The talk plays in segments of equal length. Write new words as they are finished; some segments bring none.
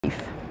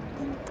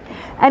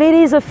and it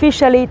is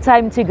officially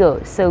time to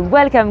go. So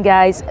welcome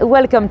guys,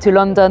 welcome to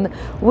London.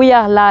 We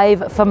are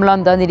live from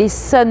London. It is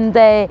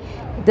Sunday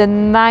the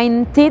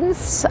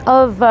 19th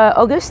of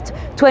August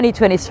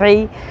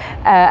 2023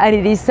 and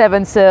it is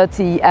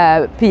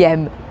 7:30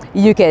 p.m.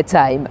 UK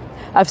time.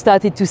 I've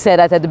started to say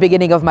that at the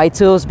beginning of my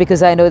tours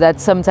because I know that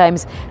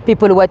sometimes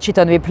people watch it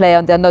on replay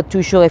and they're not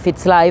too sure if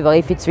it's live or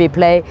if it's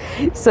replay.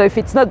 So if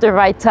it's not the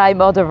right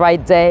time or the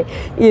right day,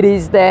 it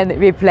is then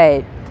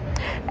replay.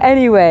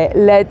 Anyway,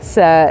 let's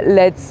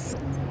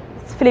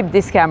flip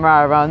this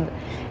camera around.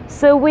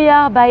 So we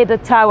are by the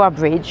Tower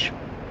Bridge,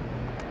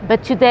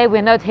 but today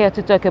we're not here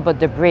to talk about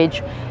the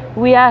bridge.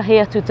 We are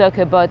here to talk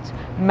about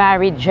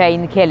Mary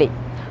Jane Kelly,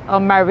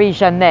 or Marie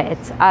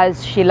Jeannette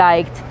as she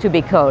liked to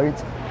be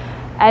called.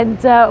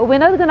 And we're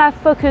not going to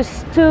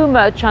focus too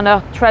much on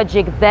her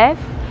tragic death.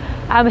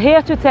 I'm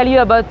here to tell you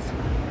about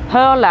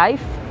her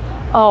life,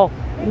 or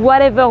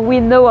whatever we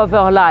know of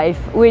her life,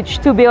 which,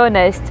 to be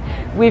honest,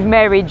 with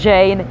Mary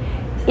Jane,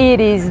 it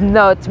is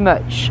not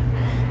much.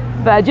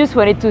 But I just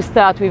wanted to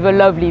start with a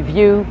lovely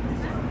view.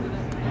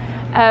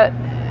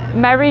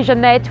 Marie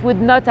Jeannette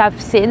would not have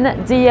seen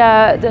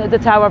the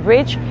Tower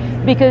Bridge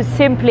because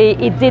simply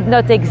it did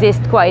not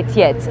exist quite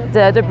yet.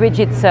 The bridge,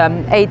 it's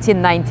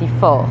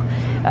 1894.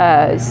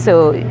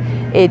 So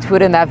it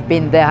wouldn't have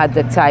been there at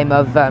the time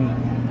of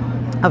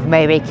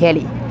Mary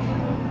Kelly.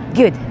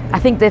 Good. I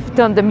think they've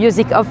turned the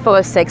music off for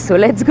a sec, so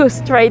let's go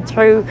straight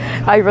through.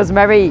 Hi,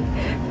 Rosemary.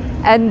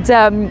 And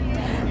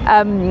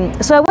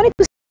so I wanted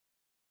to.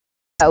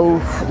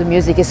 Oh, the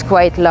music is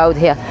quite loud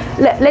here.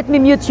 Let me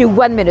mute you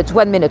 1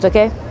 minute,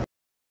 okay?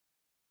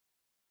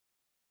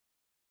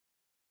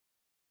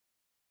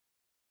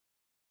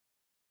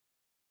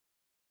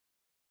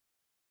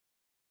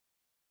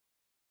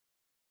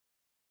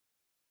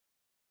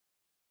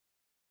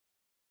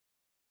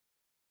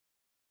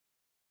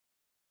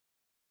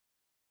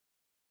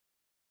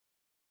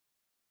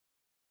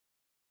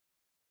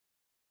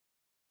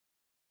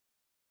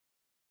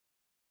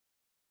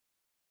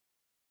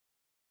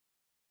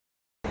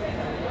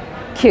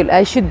 Cool.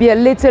 I should be a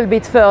little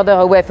bit further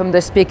away from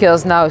the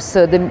speakers now,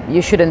 so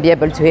you shouldn't be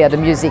able to hear the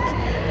music.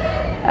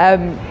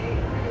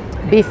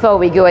 Before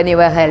we go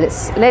anywhere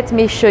else, let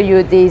me show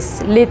you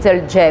this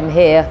little gem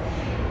here.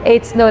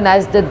 It's known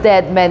as the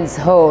Dead Man's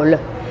Hall.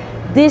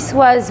 This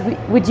was,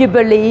 would you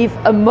believe,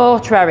 a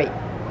mortuary.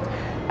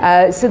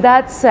 So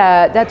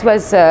that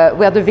was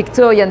where the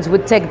Victorians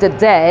would take the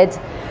dead.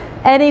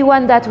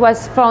 Anyone that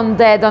was found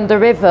dead on the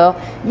river,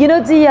 you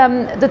know,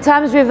 the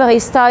Thames River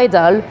is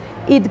tidal.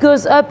 It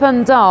goes up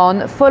and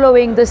down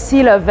following the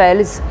sea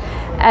levels,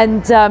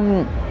 and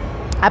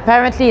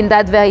apparently in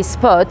that very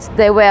spot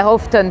they were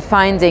often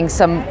finding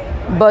some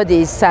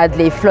bodies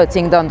sadly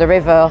floating down the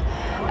river.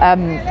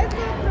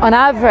 On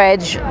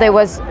average there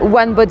was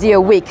one body a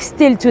week,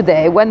 still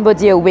today, one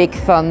body a week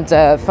found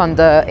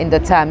in the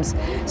Thames.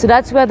 So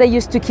that's where they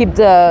used to keep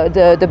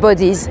the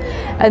bodies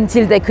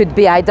until they could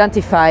be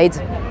identified.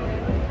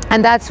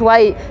 And that's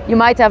why you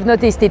might have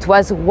noticed it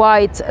was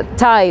white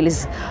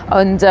tiles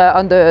on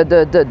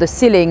the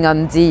ceiling,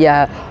 on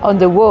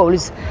the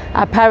walls.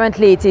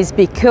 Apparently it is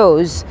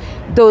because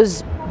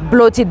those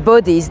bloated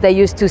bodies, they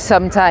used to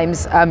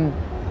sometimes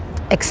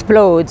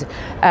explode,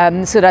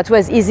 so that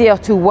was easier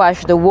to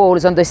wash the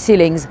walls on the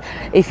ceilings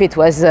if it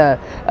was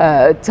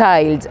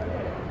tiled.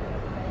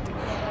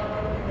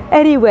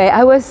 Anyway,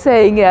 I was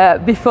saying,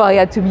 before I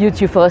had to mute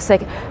you for a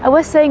sec, I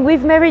was saying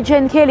with Mary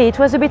Jane Kelly, it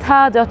was a bit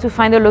harder to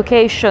find a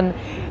location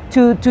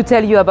to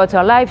tell you about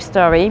her life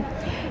story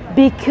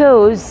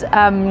because,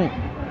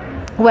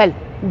 well,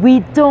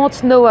 we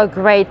don't know a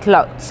great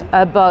lot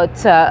about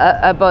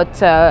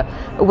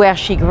where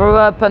she grew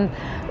up, and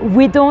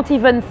we don't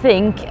even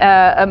think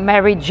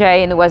Mary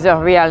Jane was her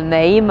real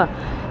name.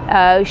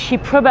 She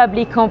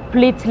probably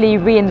completely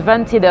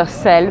reinvented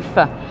herself,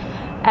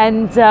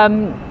 and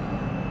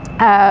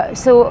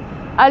so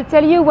I'll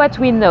tell you what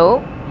we know.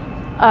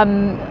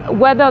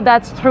 Whether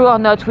that's true or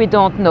not, we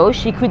don't know.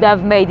 She could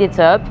have made it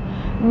up.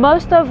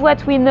 Most of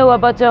what we know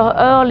about her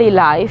early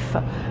life,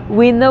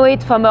 we know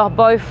it from her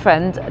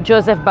boyfriend,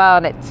 Joseph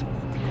Barnett,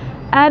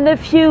 and a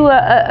few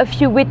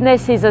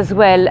witnesses as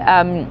well.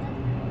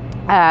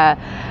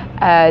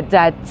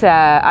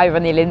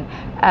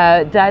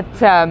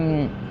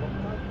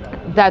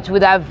 That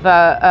would have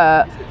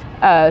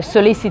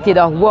solicited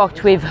or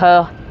worked with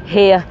her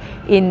here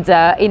in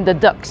the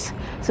docks.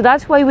 So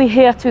that's why we're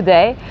here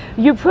today.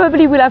 You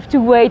probably will have to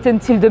wait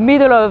until the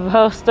middle of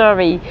her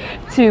story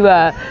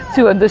to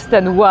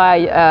understand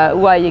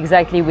why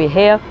exactly we're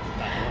here.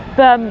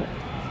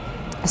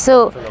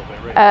 So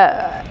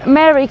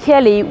Mary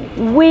Kelly,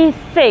 we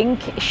think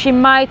she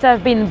might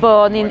have been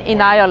born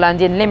in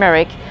Ireland, in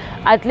Limerick.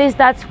 At least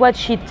that's what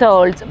she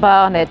told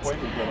Barnett.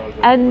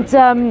 And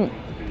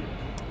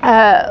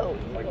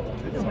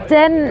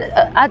then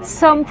at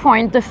some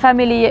point the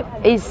family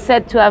is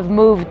said to have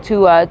moved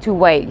to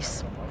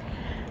Wales.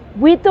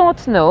 We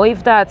don't know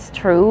if that's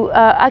true.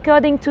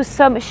 According to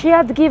some, she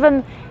had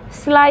given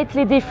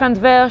slightly different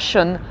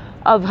version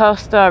of her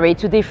story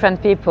to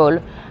different people.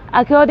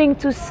 According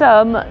to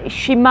some,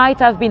 she might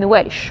have been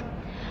Welsh.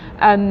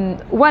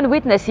 One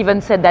witness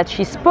even said that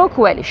she spoke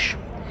Welsh.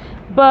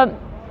 But,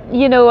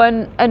 you know,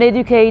 an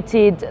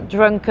uneducated,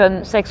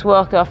 drunken sex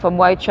worker from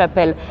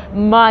Whitechapel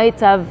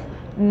might have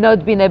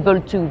not been able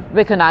to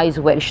recognize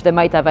Welsh. They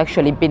might have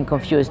actually been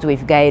confused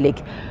with Gaelic.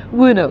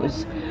 Who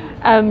knows?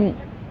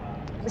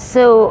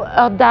 So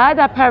her dad,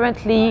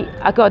 apparently,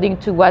 according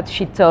to what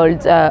she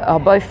told her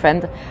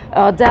boyfriend,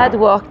 her dad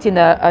worked in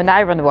an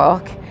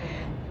ironwork.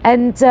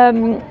 And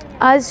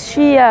as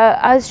she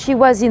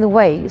was in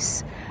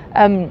Wales,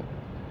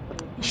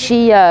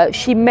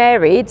 she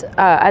married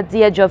at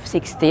the age of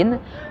 16,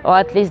 or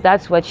at least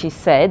that's what she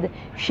said.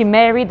 She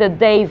married a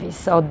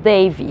Davis or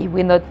Davy,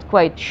 we're not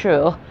quite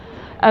sure.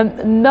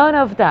 None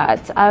of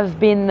that have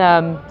been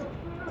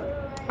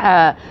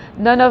have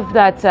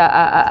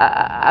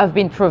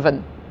been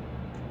proven.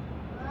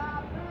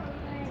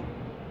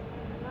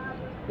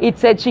 It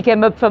said she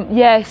came up from,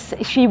 yes,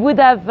 she would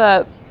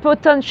have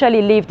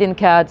potentially lived in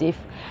Cardiff.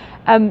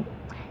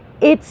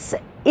 It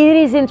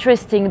is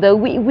interesting though.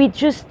 We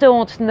just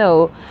don't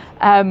know.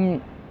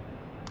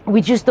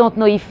 We just don't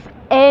know if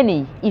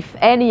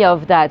any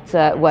of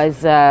that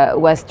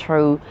was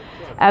true.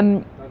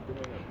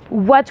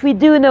 What we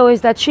do know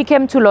is that she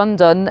came to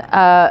London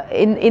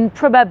in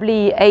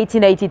probably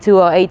 1882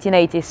 or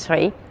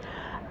 1883.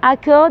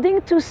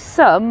 According to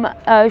some,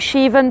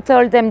 she even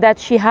told them that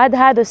she had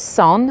a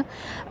son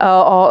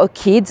or a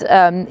kid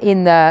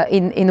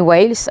in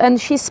Wales, and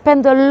she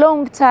spent a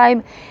long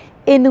time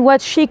in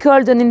what she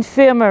called an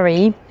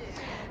infirmary.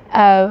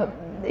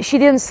 She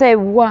didn't say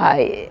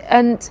why,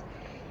 and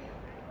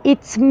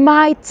it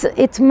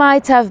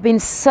might have been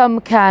some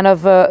kind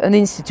of an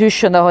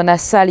institution or an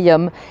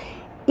asylum,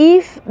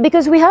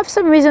 because we have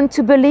some reason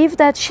to believe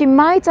that she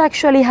might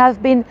actually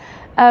have been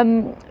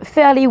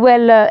fairly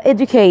well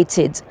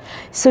educated.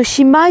 So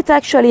she might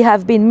actually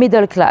have been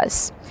middle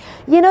class.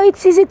 You know,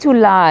 it's easy to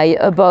lie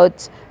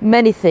about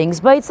many things,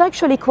 but it's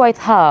actually quite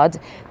hard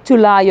to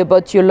lie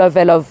about your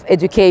level of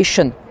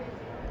education.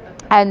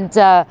 And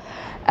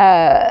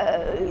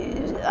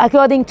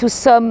according to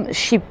some,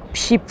 she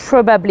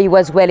probably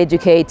was well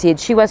educated.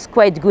 She was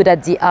quite good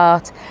at the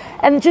art,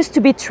 and just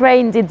to be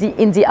trained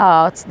in the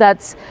art,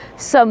 that's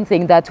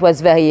something that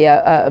was very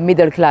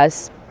middle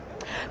class.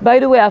 By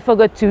the way, I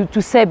forgot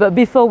to say, but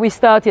before we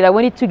started, I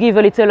wanted to give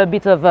a little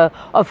bit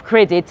of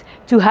credit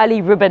to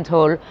Hallie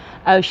Rubenthal.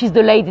 She's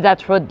the lady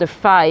that wrote The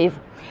Five.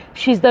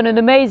 She's done an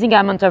amazing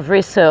amount of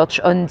research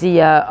on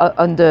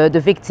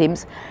the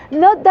victims.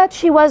 Not that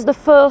she was the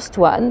first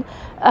one.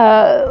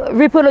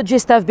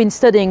 Ripologists have been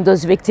studying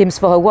those victims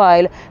for a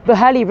while, but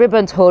Hallie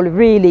Rubenthal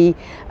really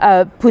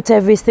put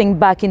everything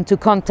back into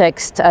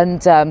context,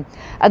 and a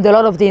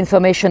lot of the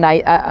information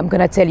I'm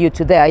going to tell you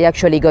today, I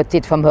actually got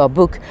it from her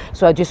book,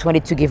 so I just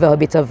wanted to give her a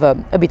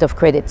bit of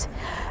credit.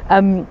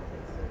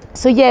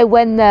 So yeah,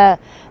 when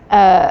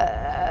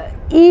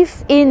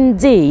if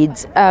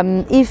indeed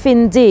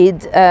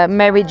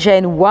Mary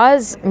Jane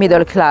was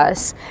middle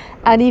class,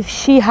 and if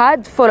she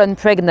had fallen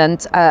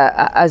pregnant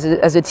as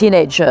a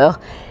teenager,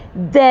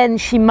 then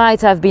she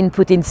might have been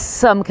put in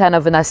some kind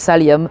of an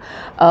asylum,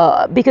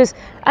 because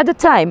at the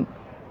time,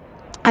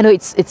 I know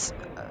it's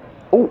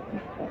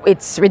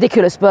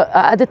ridiculous, but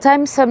at the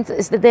time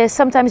they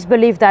sometimes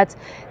believed that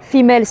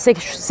female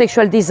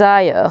sexual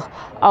desire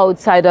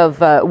outside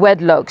of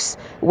wedlocks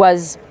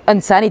was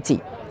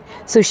insanity.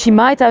 So she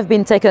might have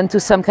been taken to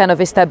some kind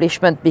of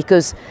establishment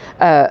because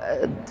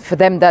for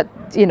them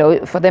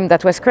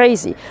that was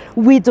crazy.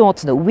 We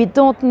don't know. We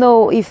don't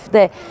know if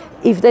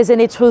there's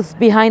any truth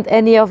behind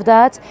any of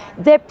that.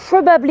 There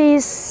probably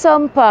is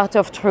some part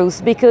of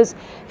truth, because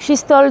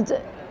she's told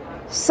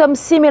some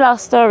similar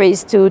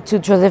stories to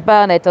Joseph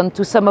Barnett and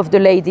to some of the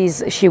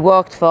ladies she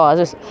worked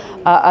for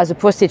as a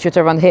prostitute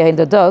around here in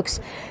the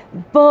docks.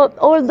 But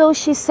although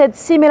she said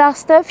similar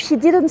stuff, she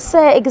didn't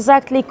say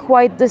exactly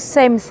quite the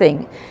same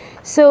thing.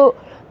 So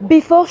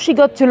before she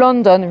got to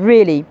London,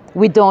 really,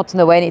 we don't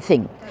know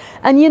anything.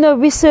 And you know,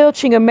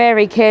 researching a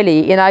Mary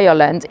Kelly in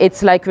Ireland,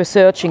 it's like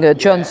researching a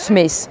John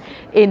Smith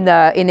in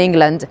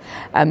England.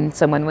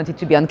 Someone wanted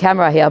to be on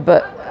camera here,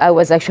 but I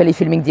was actually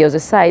filming the other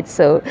side,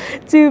 so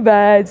too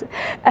bad.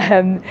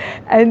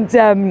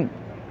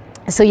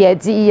 So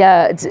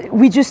yeah,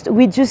 we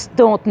just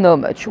don't know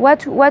much.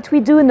 What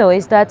we do know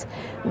is that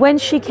when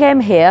she came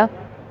here,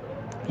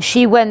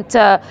 she went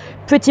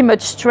pretty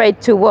much straight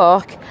to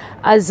work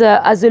as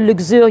a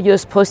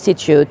luxurious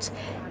prostitute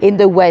in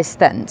the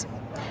West End.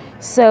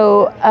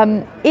 So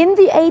in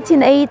the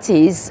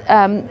 1880s,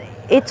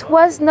 it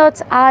was not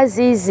as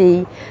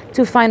easy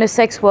to find a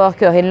sex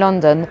worker in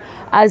London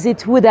as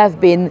it would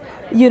have been,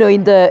 you know,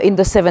 in the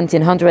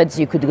 1700s.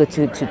 You could go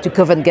to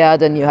Covent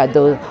Garden. You had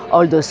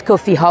all those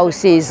coffee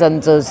houses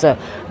and those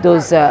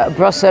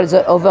brothels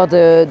over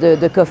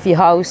the coffee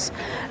house.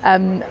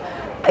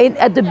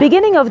 At the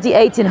beginning of the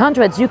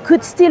 1800s, you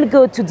could still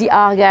go to the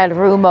Argyle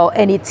Room or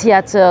any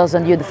theaters,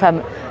 and you'd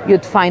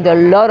find a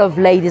lot of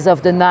ladies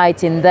of the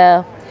night in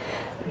there.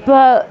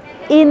 But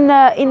in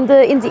the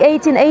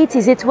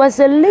 1880s, it was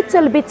a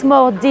little bit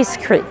more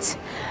discreet.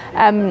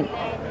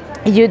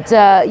 you'd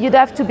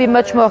have to be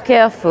much more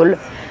careful.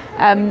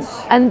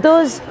 And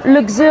those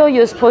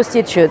luxurious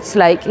prostitutes,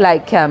 like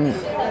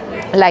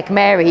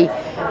Mary,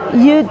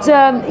 you'd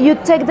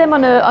take them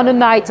on a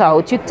night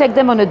out. You'd take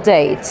them on a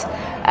date.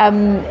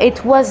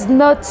 It was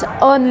not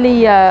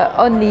only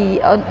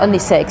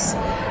sex.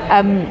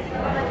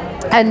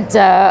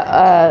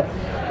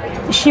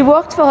 She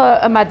worked for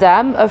a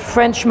madame, a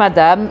French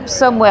madame,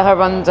 somewhere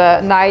around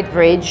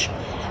Knightsbridge,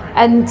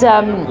 and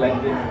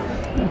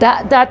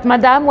that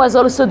madame was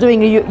also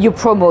doing a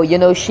promo. You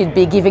know, she'd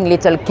be giving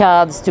little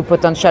cards to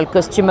potential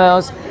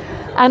customers,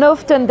 and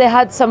often they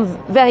had some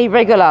very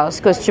regular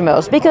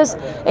customers, because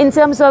in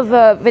terms of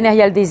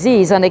venereal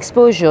disease and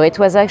exposure, it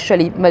was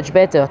actually much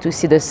better to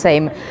see the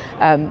same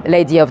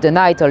lady of the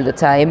night all the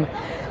time.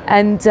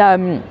 And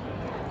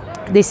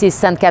this is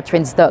St.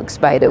 Catherine's Docks,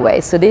 by the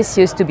way. So this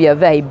used to be a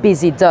very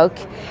busy dock,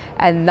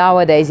 and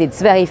nowadays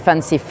it's very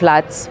fancy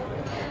flats.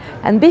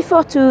 And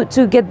before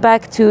to get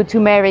back to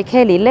Mary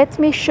Kelly, let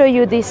me show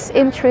you this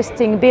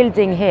interesting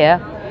building here.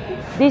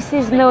 This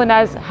is known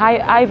as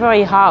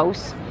Ivory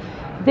House.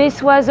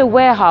 This was a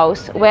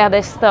warehouse where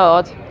they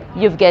stored,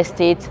 you've guessed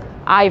it,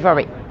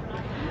 ivory.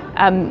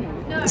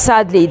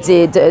 Sadly,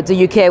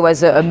 the UK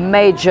was a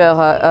major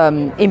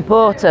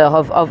importer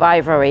of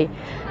ivory.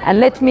 And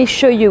let me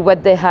show you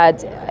what they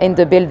had in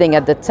the building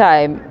at the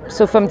time.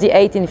 So from the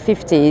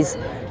 1850s,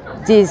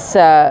 this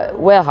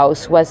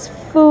warehouse was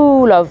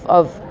full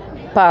of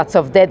parts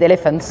of dead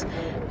elephants.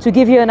 To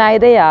give you an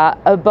idea,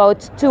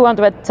 about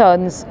 200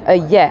 tons a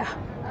year.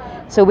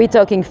 So we're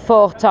talking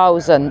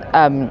 4,000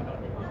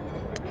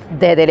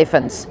 dead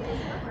elephants.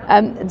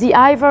 The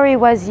ivory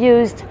was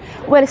used,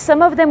 well,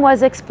 some of them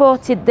was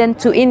exported then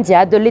to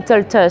India, the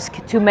little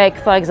tusk, to make,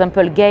 for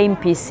example, game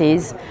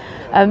pieces.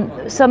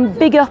 Some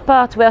bigger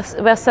parts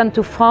were sent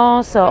to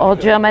France or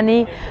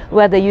Germany,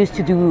 where they used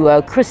to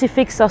do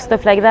crucifix or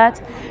stuff like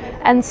that.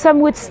 And some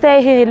would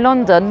stay here in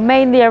London,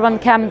 mainly around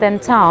Camden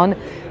Town,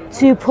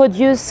 to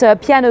produce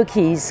piano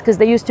keys, because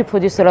they used to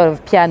produce a lot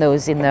of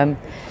pianos in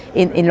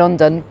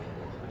London.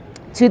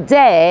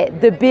 Today,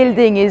 the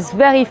building is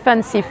very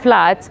fancy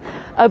flat,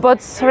 about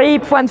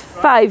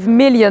 3.5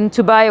 million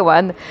to buy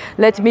one.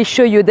 Let me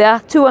show you. There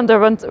are two on the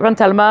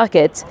rental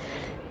market.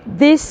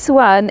 This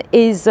one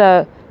is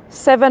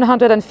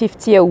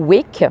 750 a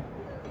week,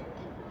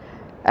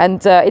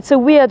 and it's a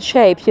weird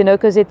shape, you know,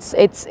 because it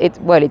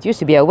used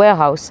to be a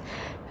warehouse,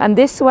 and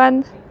this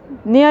one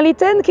nearly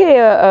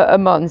 10k a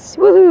month.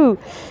 Woohoo!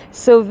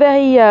 So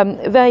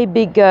very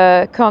big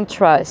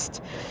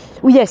contrast.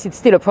 Well, yes, it's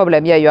still a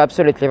problem. Yeah, you're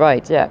absolutely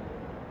right. Yeah,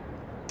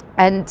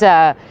 and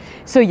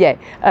so yeah,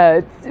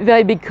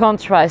 very big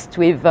contrast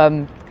with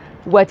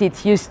what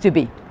it used to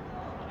be,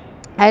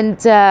 and.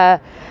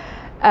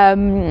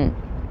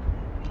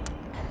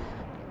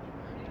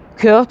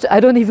 Kurt, I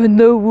don't even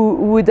know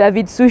who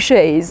David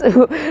Suchet is.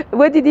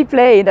 What did he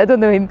play in? I don't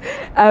know him.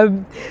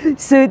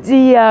 So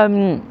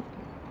to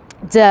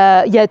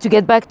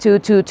get back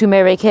to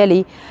Mary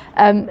Kelly,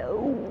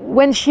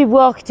 when she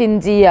worked in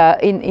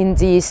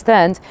the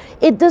stand,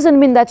 it doesn't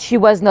mean that she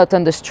was not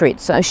on the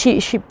streets.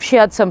 She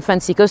had some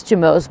fancy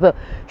customers, but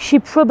she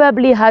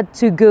probably had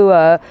to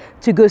go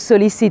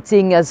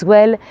soliciting as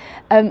well.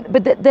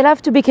 But they'll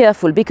have to be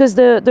careful, because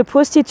the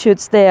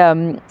prostitutes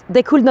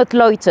they could not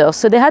loiter,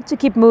 so they had to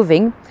keep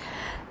moving.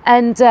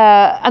 And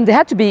they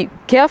had to be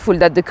careful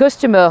that the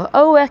customer,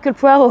 oh, Hercule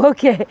Poirot,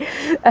 okay.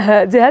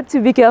 They had to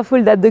be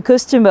careful that the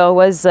customer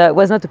was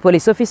not a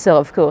police officer,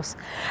 of course.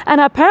 And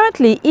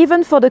apparently,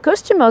 even for the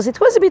customers, it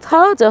was a bit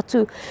harder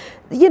to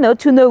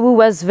know who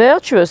was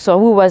virtuous or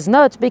who was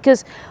not,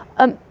 because,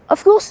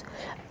 of course,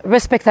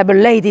 respectable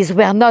ladies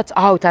were not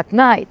out at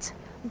night.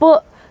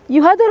 But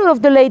you had a lot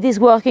of the ladies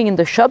working in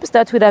the shops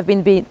that would have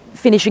been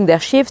finishing their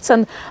shifts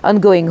and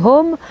going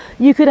home.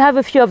 You could have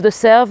a few of the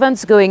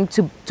servants going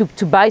to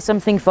buy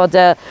something for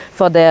their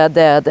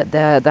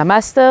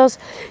masters.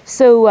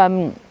 So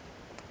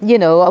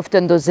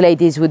often those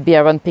ladies would be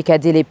around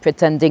Piccadilly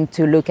pretending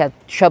to look at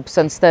shops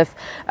and stuff,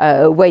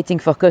 waiting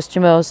for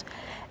customers.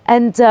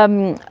 And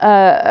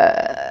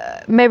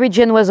Mary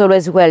Jane was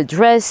always well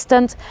dressed,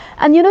 and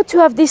to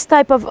have this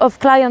type of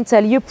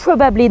clientele, you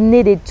probably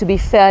needed to be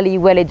fairly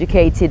well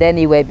educated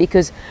anyway,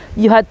 because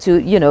you had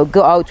to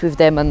go out with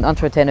them and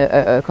entertain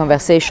a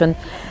conversation.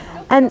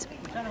 And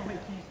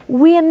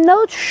we are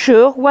not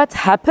sure what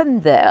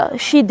happened there.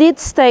 She did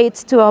state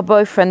to her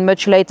boyfriend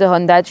much later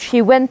on that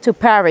she went to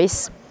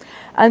Paris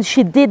and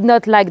she did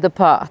not like the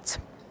part.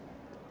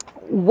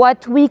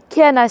 What we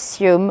can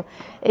assume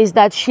is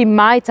that she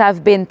might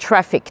have been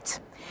trafficked.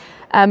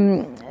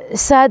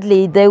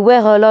 Sadly, there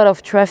were a lot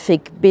of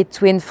traffic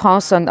between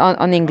France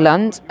and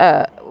England,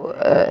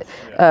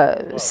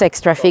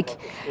 sex traffic.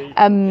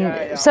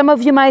 Some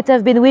of you might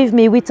have been with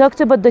me. We talked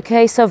about the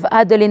case of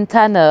Adeline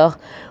Tanner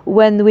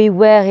when we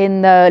were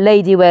in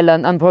Ladywell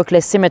on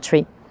Brockley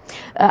Cemetery.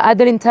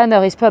 Adeline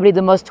Tanner is probably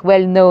the most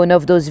well-known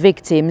of those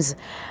victims.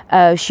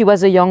 She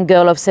was a young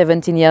girl of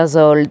 17 years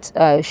old.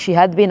 She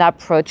had been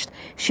approached.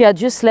 She had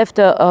just left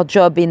her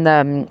job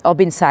or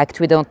been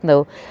sacked, we don't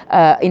know,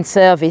 in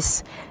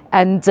service.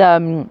 and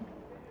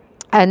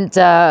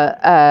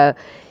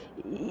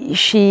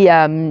she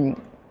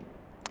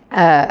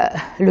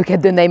look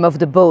at the name of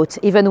the boat.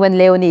 Even when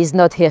Leonie is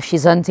not here,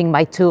 she's hunting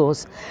my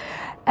tours.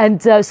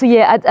 And so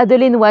yeah,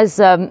 Adeline was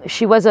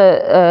she was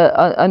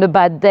on a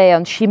bad day,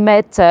 and she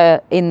met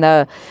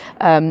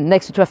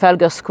next to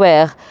Trafalgar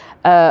Square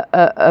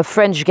a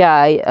French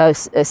guy,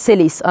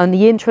 Célis, and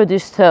he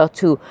introduced her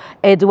to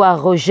Edouard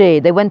Roger.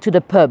 They went to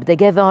the pub. They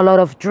gave her a lot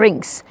of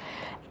drinks,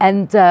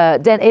 and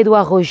then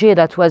Edouard Roger,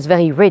 that was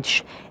very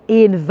rich,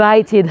 he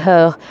invited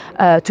her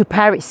to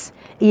Paris.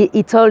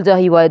 He told her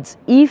he would,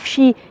 if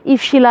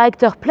she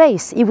liked her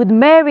place, he would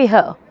marry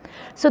her.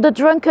 So the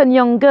drunken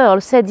young girl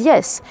said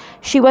yes.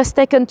 She was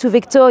taken to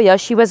Victoria.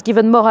 She was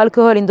given more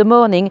alcohol in the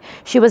morning.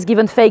 She was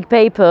given fake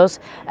papers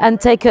and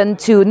taken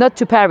to, not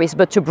to Paris,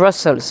 but to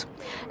Brussels,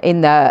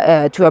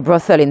 to a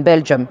brothel in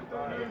Belgium.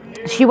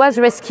 She was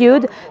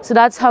rescued, so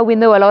that's how we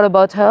know a lot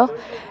about her.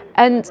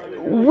 And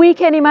we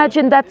can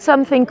imagine that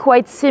something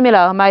quite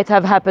similar might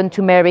have happened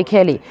to Mary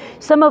Kelly.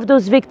 Some of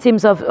those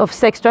victims of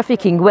sex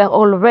trafficking were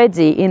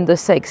already in the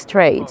sex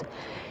trade.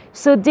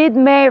 So did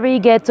Mary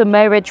get a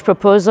marriage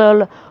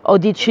proposal, or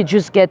did she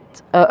just get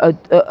a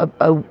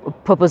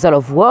proposal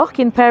of work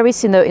in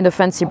Paris in a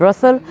fancy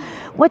brothel?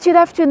 What you'd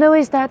have to know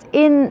is that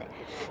in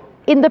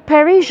the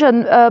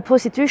Parisian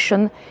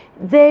prostitution,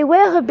 they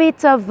were a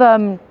bit of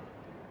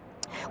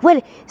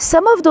well,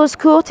 some of those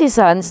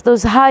courtesans,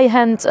 those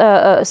high-end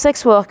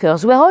sex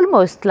workers, were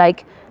almost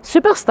like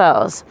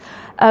superstars.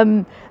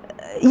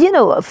 You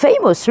know,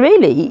 famous,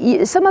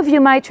 really. Some of you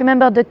might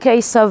remember the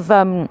case of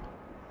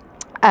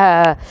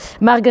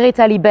Marguerite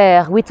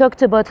Alibert. We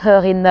talked about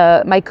her in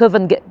my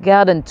Covent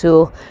Garden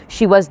tour.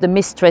 She was the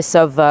mistress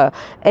of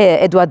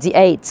Edward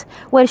VIII.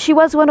 Well, she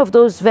was one of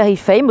those very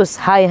famous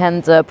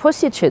high-end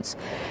prostitutes.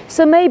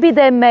 So maybe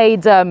they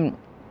made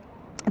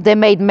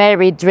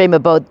Mary dream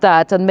about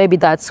that, and maybe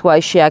that's why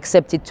she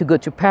accepted to go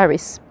to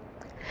Paris.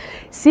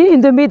 See,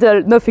 in the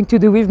middle, nothing to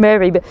do with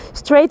Mary, but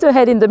straight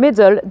ahead in the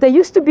middle, there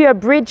used to be a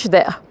bridge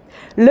there.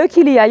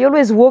 Luckily, I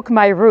always walk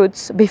my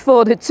routes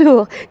before the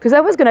tour, because I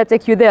was going to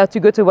take you there to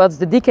go towards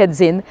the Dickens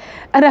Inn.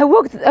 And I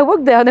walked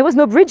there, and there was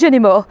no bridge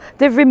anymore.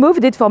 They've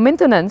removed it for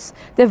maintenance.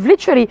 They've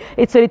literally,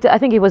 I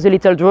think it was a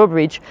little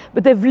drawbridge,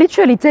 but they've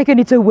literally taken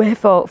it away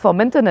for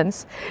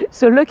maintenance.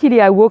 So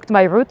luckily, I walked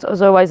my route,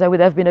 otherwise I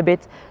would have been a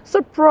bit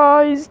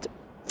surprised.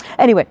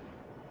 Anyway,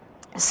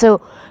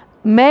 so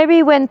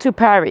Mary went to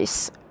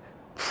Paris,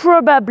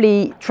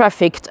 probably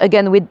trafficked.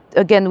 Again, we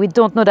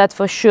don't know that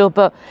for sure,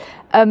 but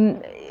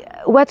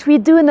what we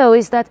do know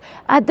is that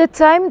at the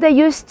time they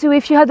used to,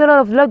 if you had a lot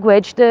of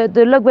luggage,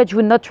 the luggage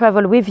would not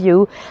travel with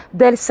you.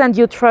 They'll send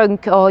your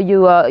trunk or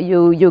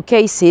your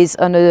cases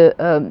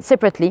on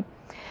separately.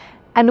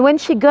 And when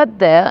she got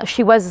there,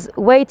 she was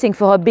waiting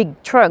for her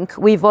big trunk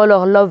with all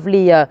her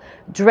lovely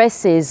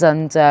dresses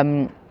and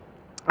her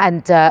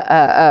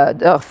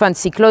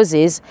fancy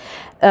clothes.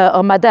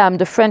 Or Madame,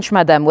 the French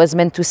Madame, was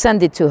meant to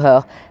send it to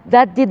her.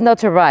 That did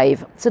not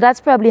arrive. So that's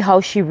probably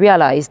how she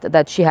realized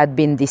that she had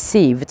been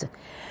deceived.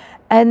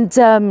 And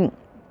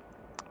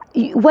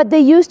what they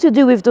used to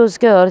do with those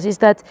girls is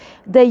that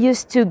they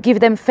used to give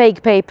them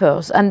fake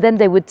papers, and then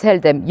they would tell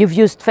them, you've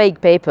used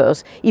fake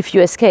papers. If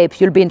you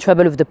escape, you'll be in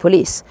trouble with the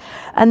police.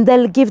 And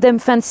they'll give them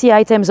fancy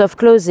items of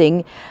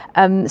clothing.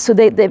 So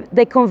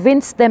they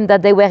convinced them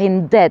that they were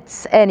in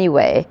debt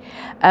anyway.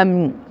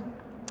 And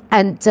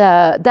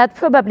that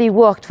probably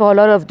worked for a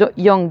lot of the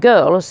young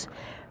girls.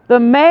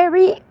 But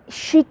Mary,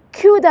 she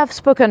could have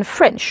spoken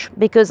French,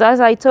 because as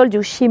I told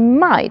you, she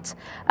might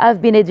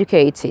have been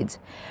educated.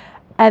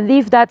 And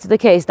if that's the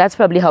case, that's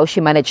probably how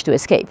she managed to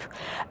escape.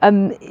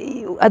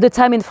 At the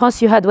time in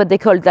France, you had what they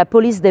called la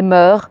police des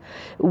mœurs,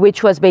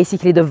 which was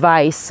basically the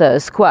vice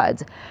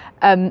squad.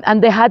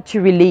 And they had to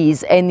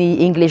release any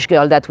English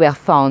girl that were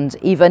found,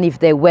 even if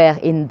they were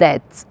in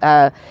debt.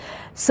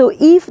 So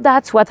if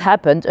that's what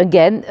happened,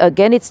 again,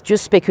 it's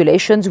just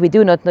speculations. We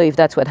do not know if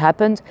that's what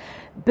happened.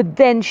 But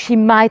then she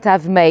might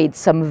have made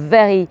some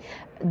very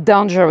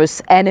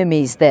dangerous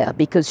enemies there,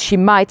 because she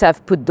might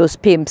have put those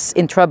pimps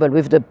in trouble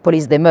with the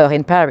police des mœurs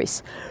in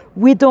Paris.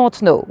 We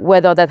don't know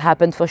whether that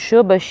happened for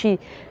sure, but she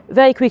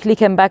very quickly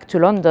came back to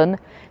London.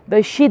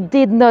 But she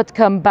did not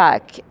come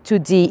back to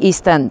the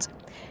East End.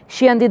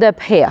 She ended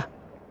up here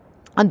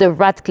on the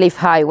Ratcliffe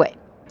Highway.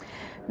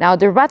 Now,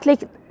 the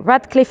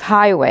Ratcliffe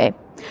Highway,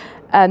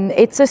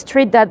 it's a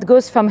street that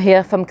goes from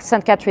here, from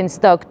St. Catherine's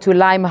Dock to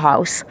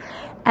Limehouse,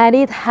 and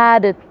it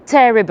had a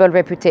terrible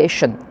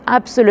reputation,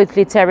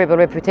 absolutely terrible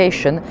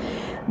reputation,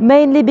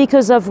 mainly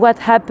because of what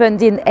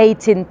happened in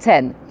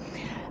 1810.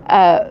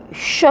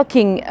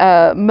 Shocking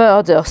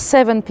murder,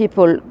 7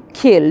 people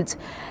killed,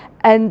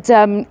 and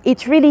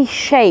it really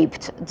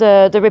shaped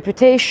the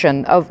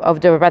reputation of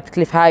the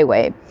Ratcliffe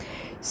Highway.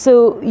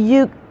 So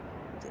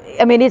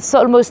it's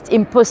almost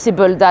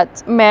impossible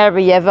that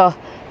Mary ever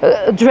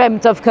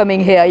dreamt of coming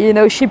here. You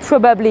know, she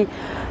probably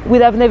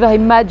would have never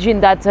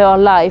imagined that her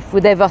life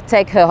would ever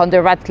take her on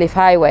the Ratcliffe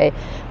Highway,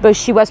 but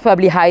she was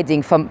probably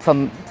hiding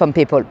from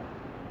people.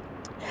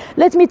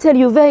 Let me tell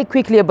you very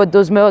quickly about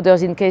those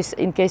murders in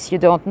case you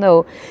don't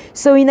know.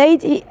 So in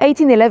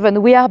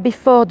 1811, we are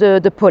before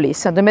the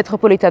police, and the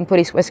Metropolitan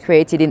Police was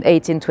created in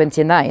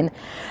 1829.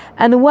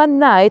 And one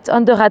night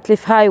on the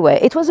Ratcliffe Highway,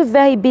 it was a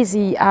very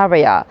busy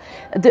area.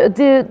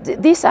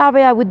 This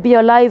area would be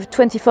alive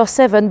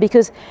 24/7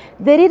 because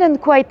they didn't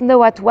quite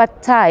know at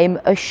what time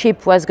a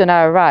ship was going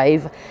to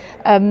arrive.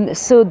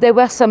 So there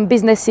were some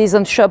businesses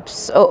and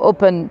shops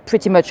open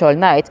pretty much all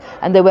night,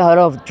 and there were a lot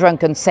of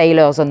drunken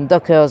sailors and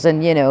dockers,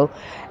 and you know.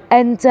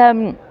 And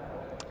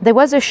there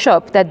was a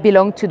shop that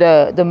belonged to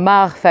the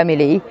Marr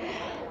family.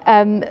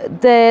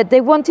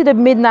 They wanted a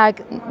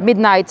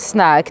midnight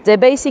snack. They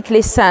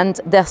basically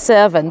sent their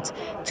servant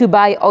to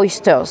buy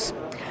oysters.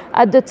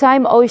 At the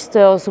time,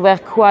 oysters were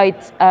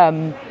quite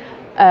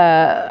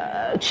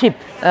cheap.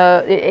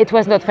 It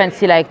was not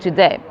fancy like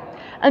today.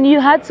 And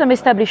you had some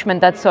establishment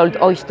that sold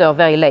oyster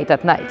very late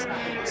at night.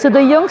 So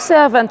the young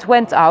servant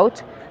went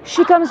out.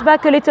 She comes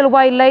back a little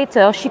while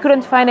later. She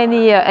couldn't find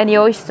any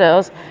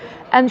oysters,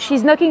 and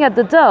she's knocking at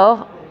the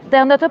door.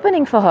 They're not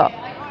opening for her.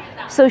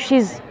 So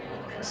she's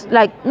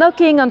like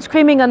knocking and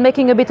screaming and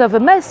making a bit of a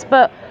mess,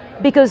 but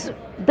because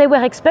they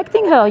were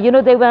expecting her, you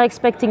know, they were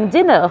expecting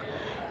dinner.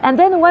 And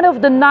then one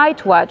of the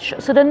night watch,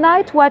 so the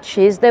night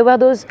watches, they were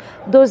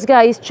those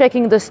guys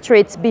checking the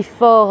streets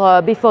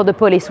before the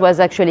police was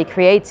actually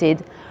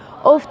created.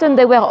 Often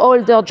they were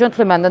older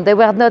gentlemen, and they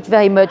were not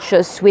very much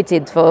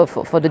suited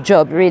for the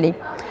job, really.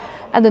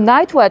 And the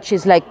night watch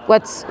is like,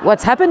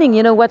 what's happening?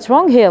 You know, what's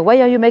wrong here?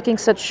 Why are you making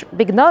such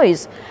big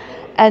noise?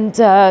 And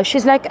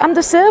she's like, I'm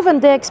the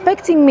servant, they're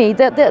expecting me,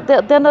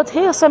 they're not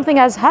here, something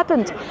has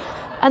happened.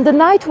 And the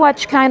night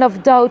watch kind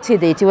of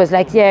doubted it. He was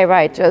like, yeah,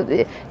 right.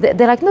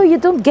 They're like, no, you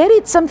don't get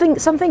it,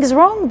 something is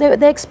wrong,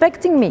 they're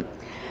expecting me.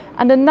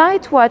 And the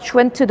night watch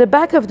went to the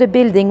back of the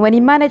building. When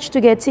he managed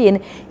to get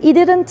in, he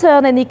didn't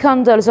turn any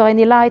candles or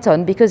any light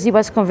on because he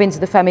was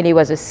convinced the family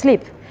was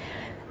asleep.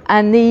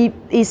 And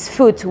his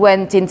foot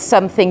went in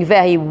something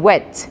very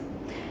wet.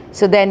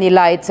 So then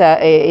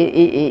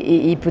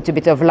he put a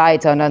bit of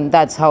light on, and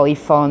that's how he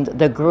found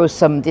the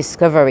gruesome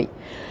discovery.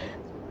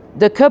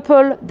 The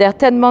couple, their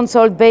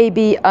 10-month-old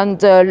baby, and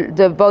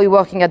the boy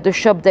working at the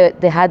shop,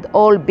 they had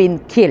all been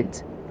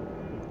killed.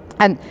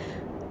 And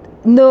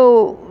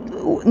no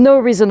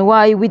reason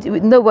why,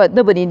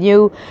 nobody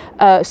knew.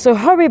 So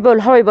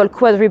horrible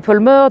quadruple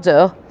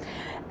murder.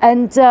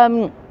 And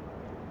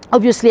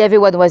obviously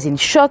everyone was in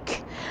shock.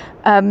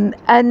 There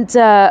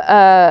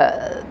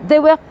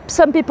were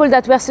some people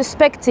that were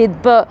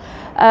suspected, but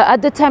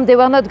at the time they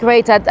were not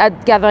great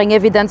at gathering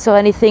evidence or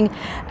anything.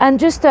 And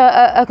just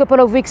a couple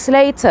of weeks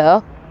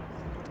later,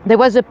 there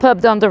was a pub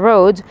down the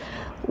road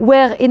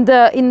where in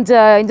the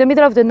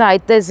middle of the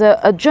night there's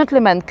a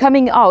gentleman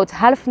coming out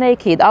half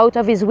naked out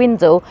of his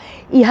window.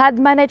 He had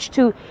managed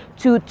to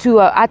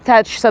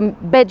attach some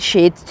bed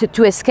sheet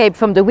to escape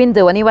from the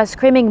window, and he was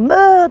screaming,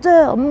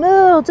 "Murder!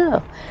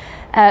 Murder!"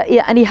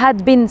 And he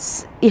had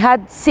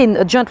seen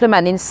a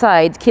gentleman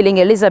inside killing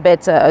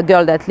Elizabeth, a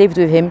girl that lived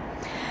with him.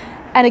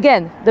 And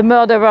again, the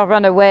murderer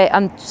ran away,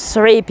 and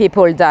 3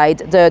 people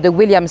died, the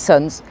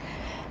Williamsons.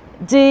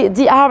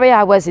 The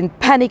area was in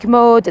panic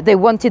mode. They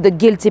wanted a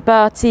guilty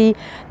party.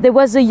 There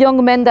was a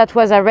young man that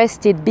was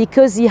arrested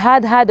because he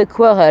had a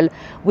quarrel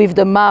with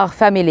the Marr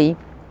family,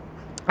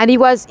 and he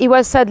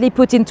was sadly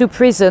put into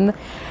prison.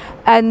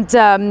 And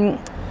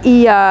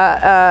he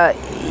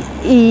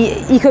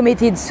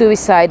committed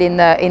suicide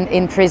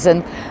in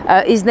prison.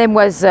 His name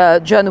was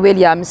John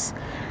Williams.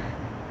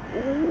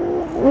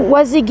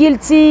 Was he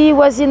guilty?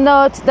 Was he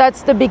not?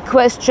 That's the big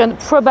question.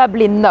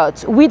 Probably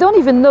not. We don't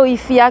even know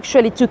if he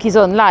actually took his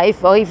own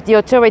life or if the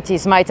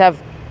authorities might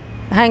have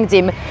hanged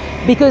him,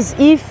 because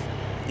if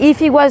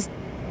he was,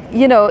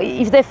 you know,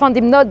 if they found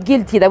him not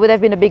guilty, that would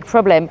have been a big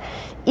problem.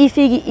 If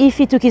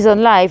he took his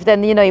own life,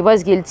 then, you know, he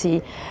was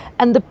guilty.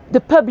 And the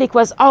public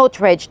was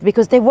outraged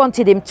because they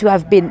wanted him to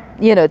have been,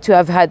 you know, to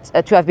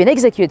have been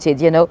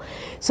executed, you know.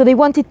 So they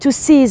wanted to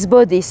see his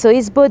body. So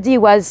his body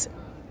was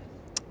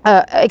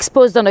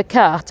exposed on a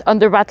cart on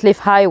the Ratcliffe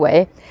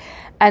Highway,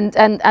 and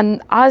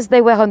as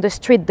they were on the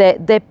street,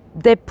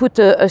 they put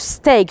a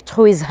stake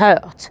through his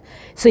heart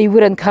so he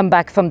wouldn't come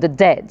back from the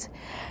dead.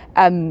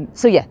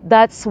 So yeah,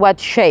 that's what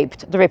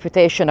shaped the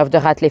reputation of the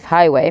Ratcliffe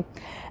Highway.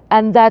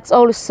 And that's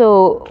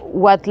also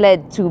what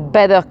led to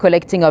better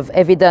collecting of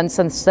evidence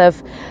and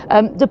stuff.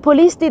 The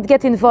police did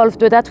get involved,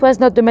 but that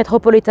was not the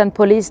Metropolitan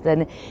Police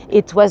then,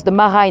 it was the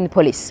Marine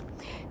Police.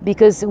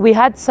 Because we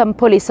had some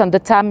police on the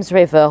Thames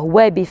River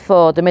way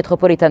before the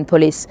Metropolitan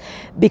Police,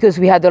 because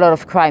we had a lot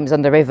of crimes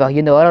on the river,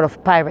 you know, a lot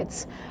of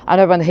pirates. And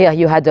around here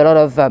you had a lot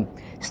of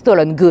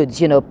stolen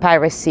goods, you know,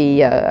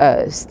 piracy,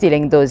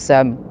 stealing those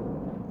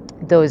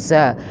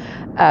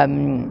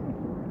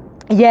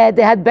yeah,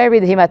 they had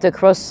buried him at a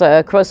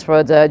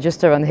crossroad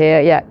just around here,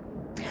 yeah.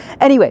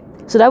 Anyway,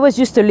 so that was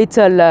just a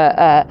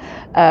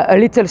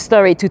little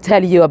story to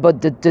tell you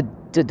about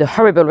the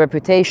horrible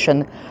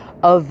reputation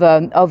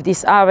of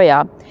this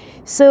area.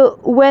 So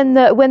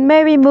when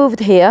Mary moved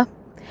here,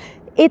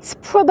 It's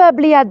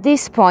probably at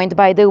this point,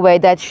 by the way,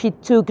 that she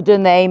took the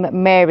name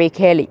Mary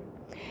Kelly.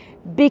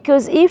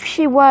 Because if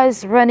she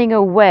was running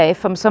away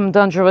from some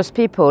dangerous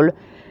people,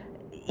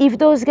 if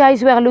those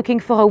guys were looking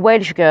for a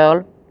Welsh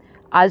girl,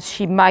 as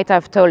she might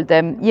have told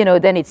them, you know,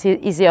 then it's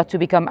easier to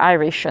become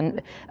Irish,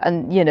 and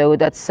you know,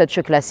 that's such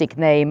a classic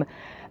name.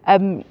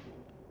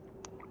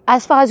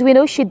 As far as we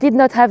know, she did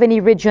not have any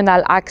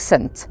regional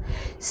accent.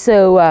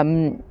 So,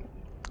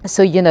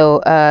 you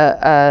know,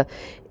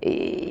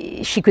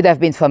 she could have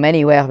been from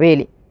anywhere,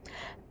 really.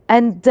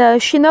 And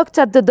she knocked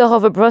at the door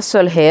of a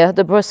brothel here,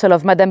 the brothel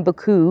of Madame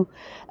Beaucoup.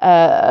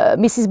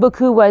 Mrs.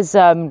 Beaucoup was,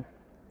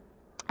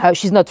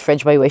 she's not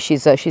French, by the way,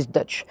 she's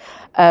Dutch.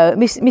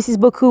 Mrs.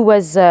 Beaucoup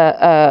was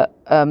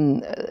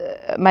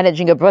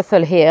managing a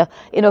brothel here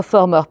in a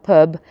former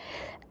pub.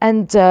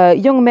 And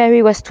young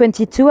Mary was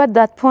 22 at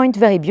that point,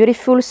 very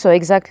beautiful, so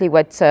exactly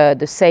what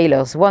the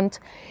sailors want.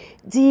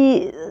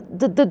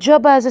 The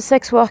job as a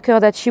sex worker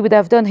that she would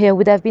have done here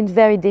would have been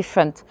very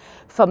different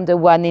from the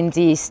one in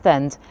the East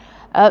End.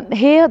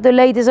 Here, the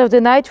ladies of the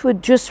night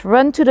would just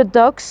run to the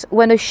docks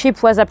when a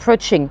ship was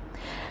approaching.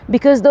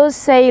 Because those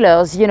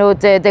sailors, you know,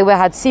 they were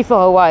at sea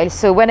for a while,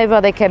 so whenever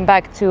they came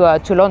back to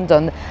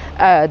London,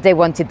 they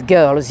wanted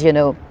girls, you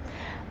know.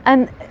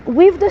 And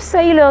with the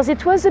sailors,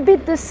 it was a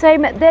bit the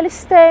same. They'll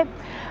stay,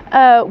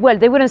 well,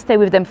 they wouldn't stay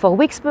with them for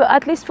weeks, but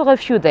at least for a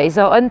few days,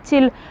 or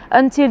until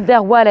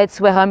their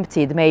wallets were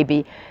emptied,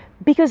 maybe.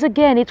 Because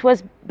again, it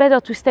was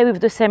better to stay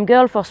with the same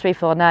girl for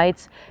 3-4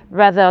 nights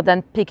rather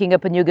than picking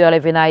up a new girl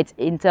every night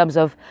in terms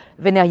of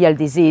venereal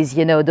disease.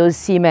 You know, those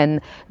seamen,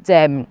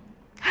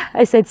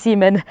 I said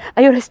seamen.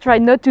 I always try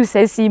not to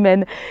say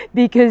seamen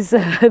because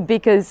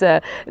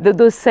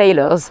those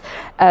sailors,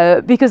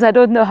 because I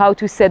don't know how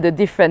to say the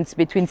difference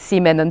between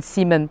seamen and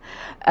seamen.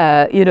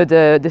 You know,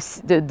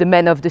 the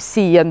men of the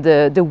sea and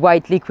the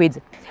white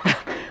liquid.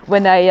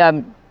 When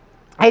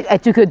I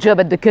took a job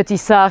at the Cutty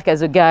Sark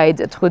as a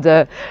guide at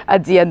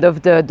the end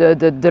of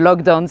the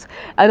lockdowns,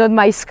 and on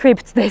my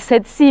script they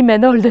said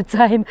seamen all the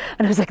time,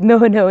 and I was like,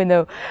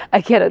 no,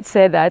 I cannot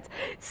say that.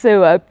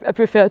 So I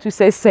prefer to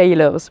say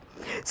sailors.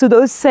 So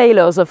those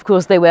sailors, of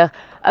course, they were.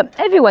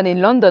 Everyone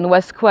in London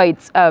was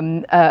quite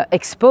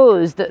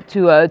exposed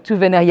to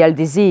venereal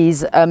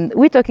disease.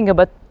 We're talking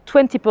about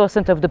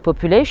 20% of the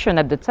population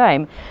at the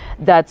time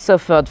that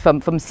suffered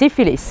from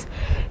syphilis.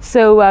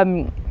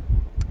 So.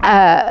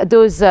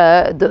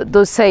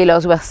 Those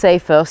sailors were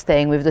safer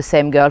staying with the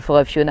same girl for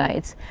a few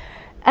nights.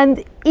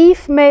 And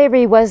if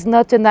Mary was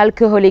not an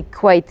alcoholic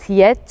quite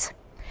yet,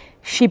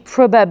 she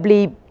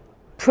probably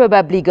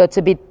got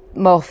a bit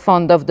more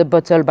fond of the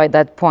bottle by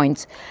that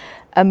point.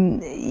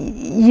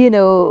 You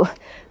know,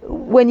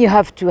 when you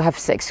have to have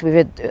sex with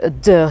a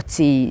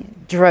dirty,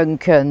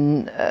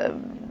 drunken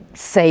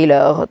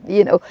sailor,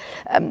 you know,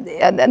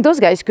 and those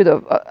guys could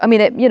have, I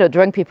mean, you know,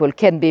 drunk people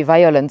can be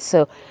violent.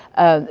 So,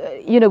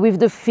 you know,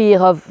 with the fear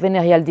of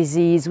venereal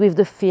disease, with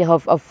the fear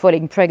of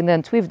falling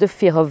pregnant, with the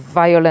fear of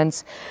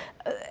violence,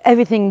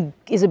 everything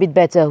is a bit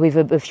better with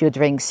a few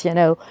drinks, you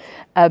know.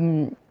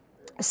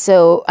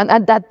 So, and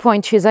at that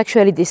point, she's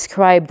actually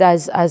described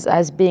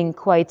as being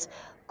quite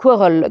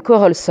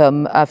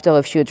quarrelsome after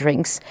a few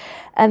drinks.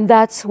 And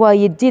that's why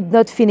it did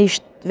not finish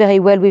very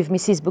well with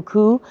Mrs.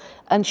 Beaucoup,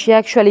 and she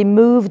actually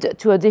moved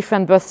to a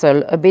different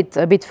brothel a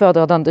bit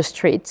further down the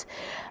street.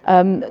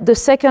 The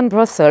second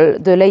brothel,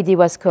 the lady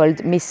was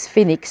called Miss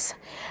Phoenix.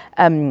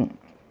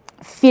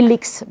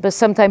 Felix, but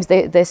sometimes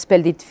they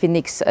spelled it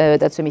Phoenix,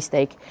 that's a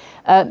mistake.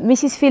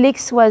 Mrs.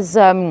 Felix was,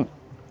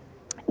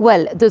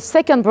 well, the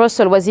second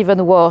brothel was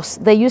even worse.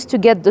 They used to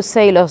get the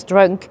sailors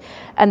drunk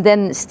and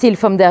then steal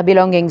from their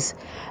belongings.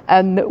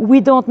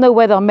 We don't know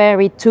whether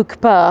Mary took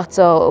part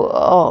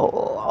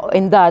or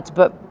in that,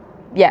 but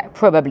yeah,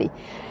 probably.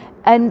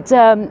 And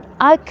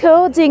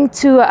according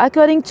to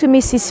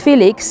Mrs.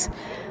 Felix,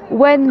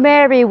 when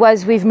Mary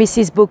was with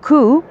Mrs.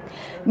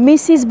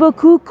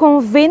 Beaucoup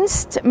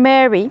convinced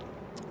Mary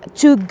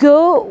to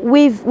go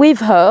with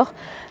her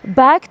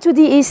back to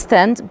the East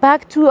End,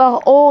 back to her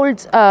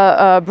old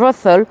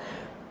brothel,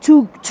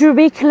 to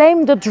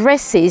reclaim the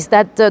dresses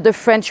that the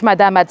French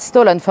madame had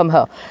stolen from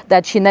her,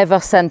 that she never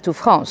sent to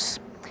France.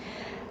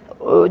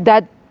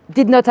 That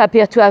did not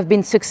appear to have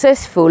been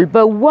successful,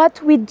 but what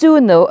we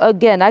do know,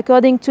 again,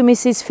 according to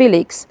Mrs.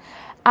 Felix,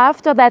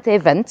 after that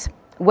event,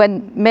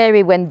 when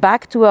Mary went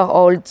back to her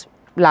old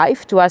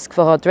life to ask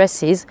for her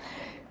dresses,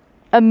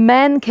 a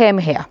man came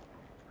here.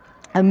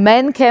 A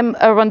man came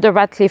around the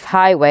Ratcliffe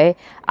Highway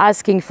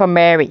asking for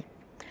Mary,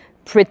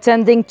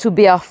 pretending to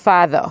be her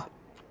father.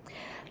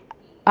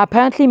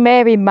 Apparently,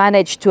 Mary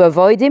managed to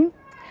avoid him.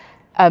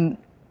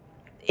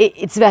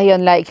 It's very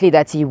unlikely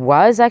that he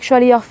was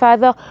actually her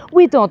father.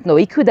 We don't know.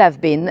 He could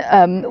have been.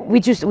 We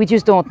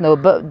just don't know.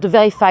 But the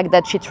very fact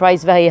that she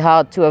tries very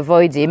hard to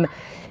avoid him,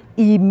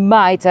 he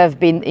might have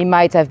been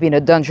a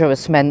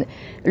dangerous man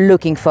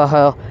looking for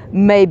her.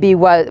 Maybe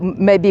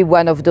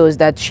one of those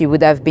that she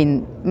would have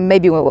been.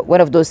 Maybe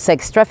one of those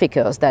sex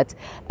traffickers that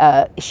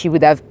she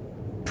would have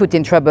put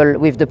in trouble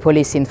with the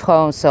police in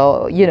France.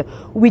 Or, you know,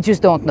 we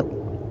just don't know.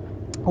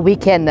 We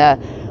can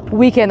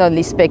we can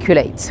only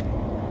speculate.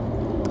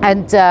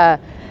 And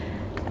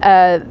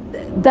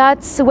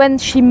that's when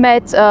she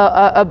met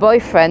a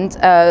boyfriend,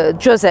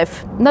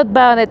 Joseph, not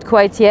Barnett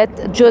quite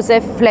yet,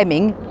 Joseph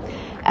Fleming.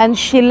 And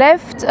she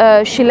left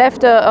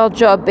her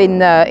job in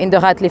the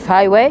Ratcliffe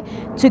Highway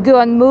to go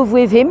and move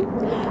with him.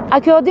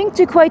 According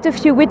to quite a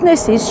few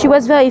witnesses, she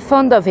was very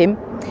fond of him.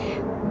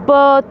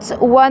 But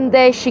one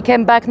day she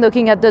came back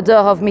knocking at the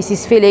door of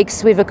Mrs.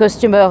 Felix with a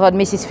customer, and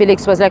Mrs.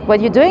 Felix was like, "What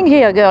are you doing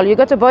here, girl? You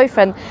got a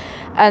boyfriend?"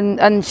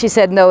 And she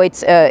said, "No,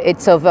 it's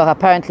over."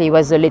 Apparently he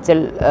was a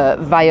little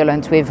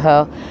violent with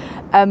her.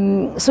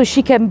 So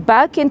she came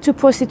back into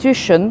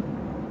prostitution,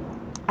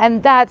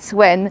 and that's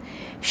when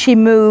she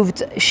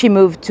moved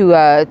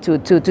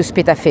to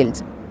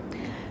Spitalfield.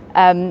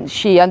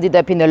 She ended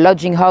up in a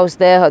lodging house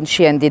there, and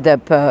she ended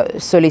up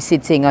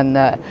soliciting on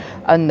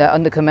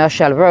the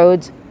commercial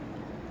road.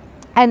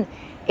 And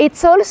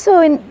it's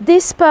also in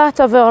this part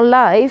of her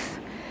life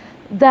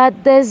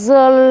that there's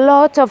a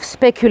lot of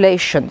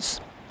speculations.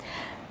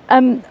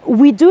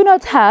 We do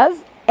not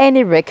have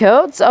any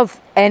records of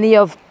any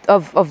of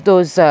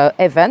those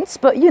events,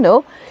 but you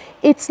know,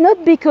 it's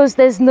not because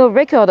there's no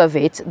record of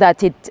it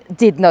that it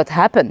did not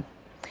happen.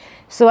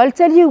 So I'll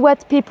tell you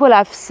what people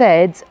have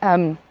said.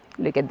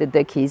 Look at the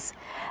duckies.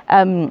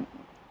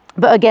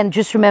 But again,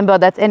 just remember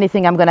that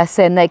anything I'm going to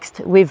say next,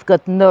 we've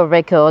got no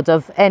record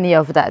of any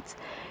of that.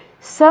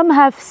 Some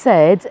have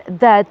said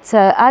that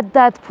at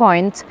that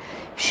point,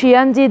 she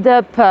ended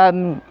up...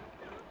 can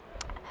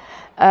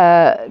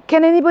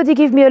anybody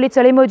give me a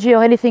little emoji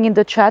or anything in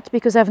the chat?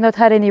 Because I've not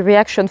had any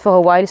reaction for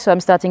a while, so I'm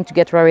starting to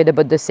get worried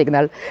about the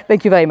signal.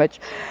 Thank you very much.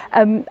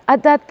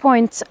 At that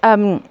point,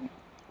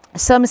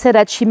 some said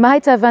that she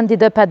might have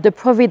ended up at the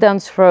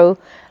Providence Row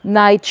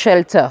night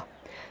shelter.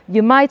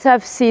 You might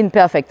have seen,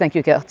 perfect, thank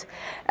you, Kurt.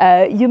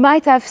 You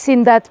might have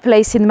seen that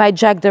place in my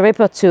Jack the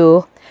Ripper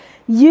tour.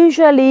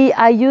 Usually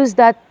I use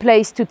that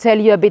place to tell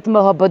you a bit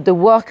more about the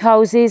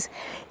workhouses.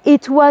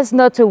 It was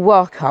not a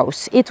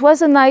workhouse. It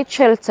was a night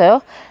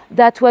shelter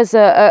that was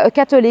a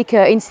Catholic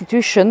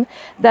institution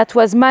that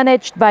was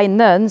managed by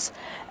nuns,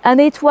 and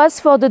it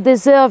was for the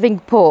deserving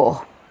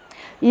poor.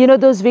 You know,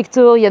 those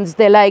Victorians,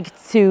 they liked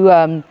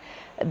to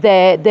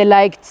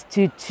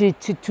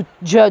to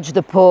judge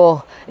the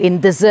poor in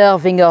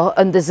deserving or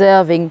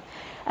undeserving.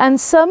 And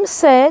some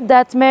say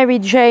that Mary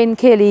Jane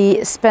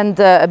Kelly spent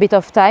a bit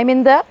of time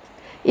in there.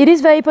 It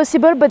is very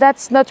possible, but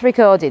that's not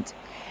recorded.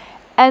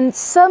 And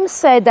some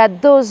say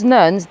that those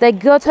nuns, they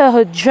got her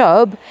a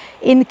job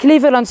in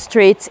Cleveland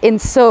Street in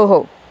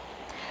Soho.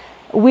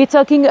 We're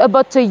talking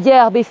about a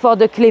year before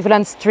the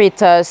Cleveland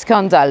Street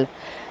scandal.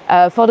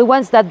 For the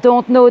ones that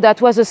don't know,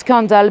 that was a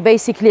scandal,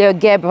 basically a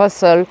gay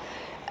brothel,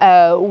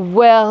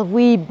 where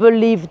we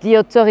believe the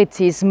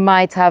authorities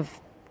might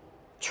have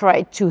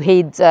tried to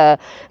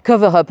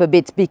cover up a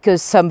bit,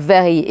 because some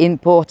very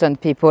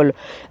important people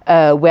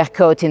were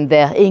caught in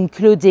there,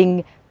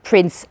 including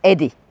Prince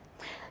Eddie.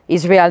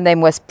 His real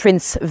name was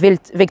Prince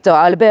Victor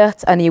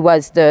Albert, and he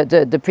was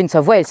the Prince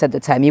of Wales at the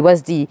time. He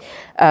was the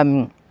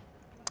heir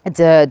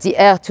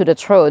to the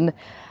throne.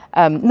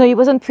 No, he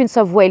wasn't Prince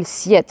of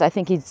Wales yet. I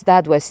think his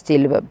dad was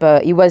still,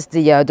 but he was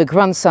the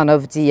grandson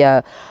of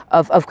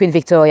Queen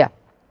Victoria.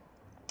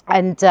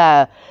 And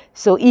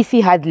so if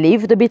he had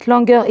lived a bit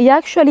longer, he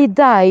actually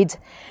died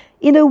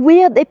in a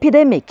weird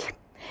epidemic.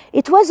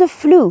 It was a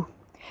flu,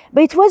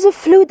 but it was a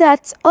flu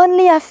that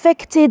only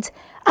affected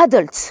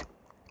adults.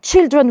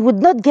 Children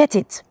would not get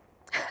it.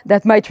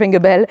 That might ring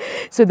a bell.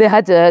 So they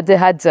had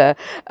a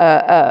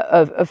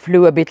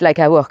flu a bit like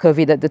our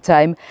COVID at the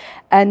time,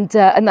 and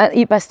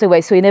he passed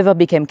away. So he never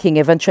became king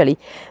eventually.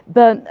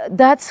 But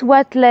that's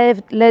what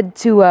led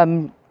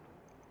to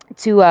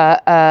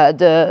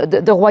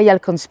the royal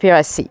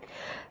conspiracy.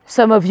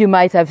 Some of you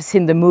might have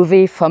seen the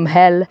movie From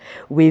Hell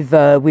with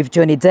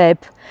Johnny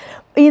Depp.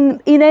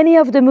 In any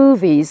of the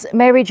movies,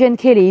 Mary Jane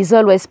Kelly is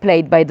always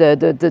played by the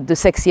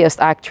sexiest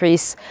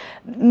actress.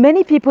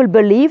 Many people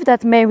believe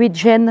that Mary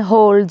Jane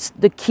holds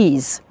the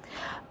keys,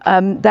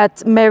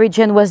 that Mary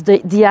Jane was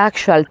the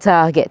actual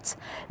target,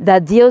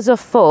 that the other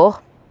four,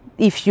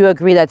 if you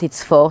agree that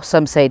it's four,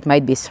 some say it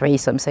might be three,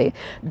 some say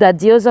that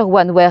the other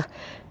one were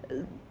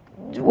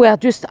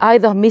just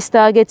either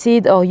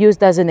mistargeted or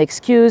used as an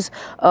excuse,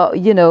 or,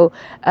 you know.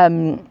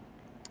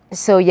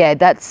 So yeah,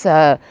 that's...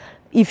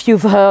 if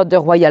you've heard the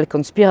royal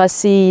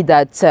conspiracy,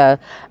 that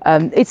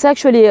it's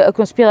actually a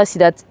conspiracy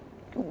that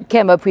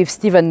came up with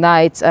Stephen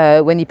Knight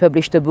when he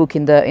published a book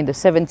in the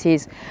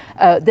 70s.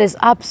 There's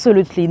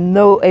absolutely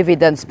no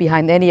evidence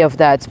behind any of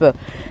that, but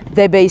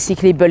they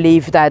basically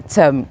believe that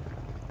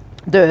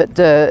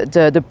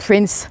the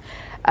prince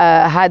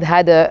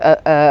had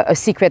a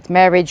secret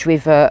marriage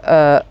with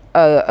a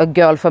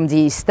girl from the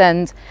East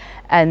End,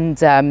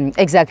 and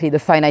exactly the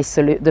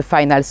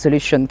final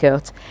solution,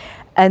 Kurt,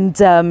 and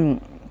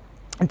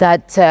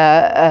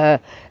that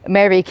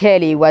Mary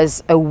Kelly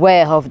was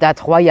aware of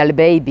that royal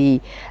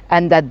baby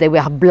and that they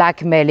were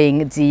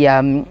blackmailing the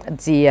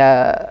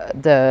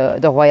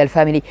royal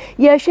family.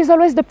 Yeah, she's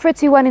always the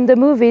pretty one in the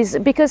movies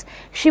because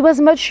she was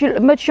much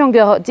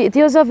younger.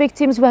 The other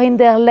victims were in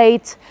their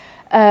late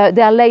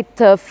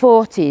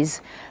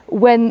 40s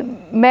when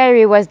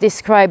Mary was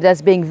described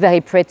as being very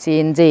pretty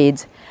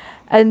indeed.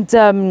 And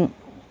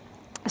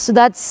so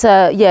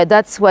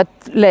that's what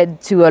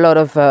led to a lot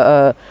of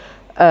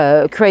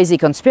crazy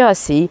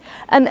conspiracy,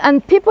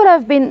 and people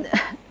have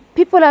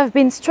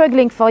been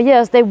struggling for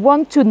years. They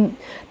want to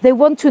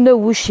know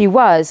who she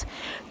was.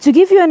 To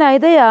give you an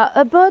idea,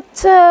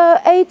 about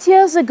 8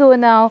 years ago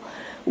now,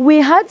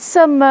 we had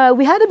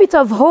a bit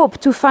of hope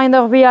to find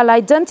her real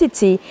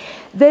identity.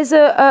 There's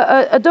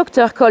a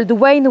doctor called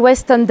Wayne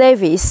Weston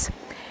Davis.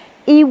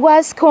 He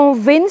was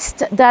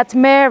convinced that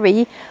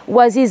Mary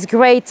was his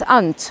great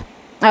aunt.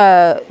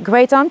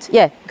 Great aunt?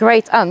 Yeah,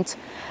 great aunt.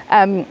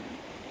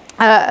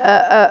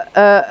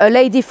 A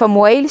lady from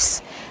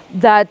Wales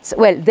that,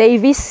 well,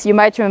 Davis, you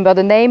might remember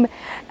the name.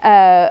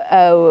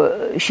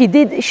 She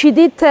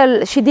did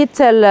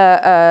tell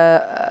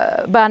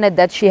Barnett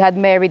that she had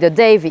married a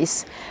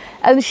Davis,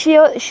 and she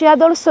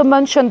had also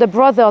mentioned a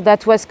brother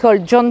that was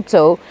called John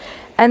Toe,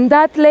 and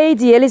that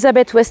lady,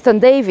 Elizabeth Weston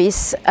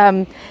Davis,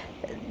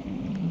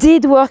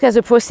 did work as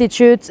a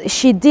prostitute.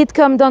 She did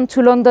come down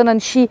to London,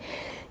 and she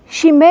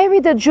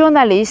married a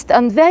journalist,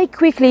 and very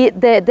quickly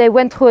they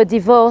went through a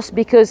divorce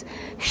because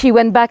she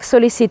went back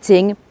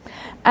soliciting.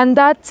 And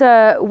that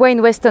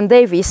Wayne Weston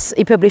Davis,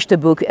 he published a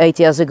book 8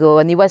 years ago,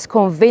 and he was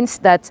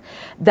convinced that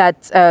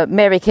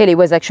Mary Kelly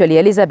was actually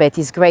Elizabeth,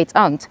 his great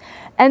aunt.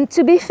 And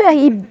to be fair,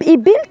 he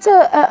built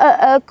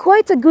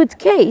quite a good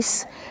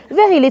case.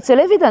 Very little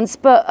evidence,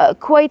 but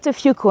quite a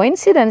few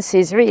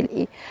coincidences,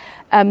 really.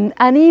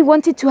 And he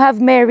wanted to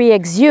have Mary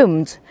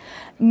exhumed.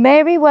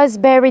 Mary was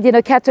buried in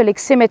a Catholic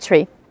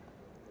cemetery,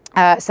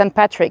 St.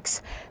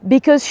 Patrick's,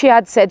 because she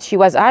had said she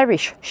was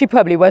Irish. She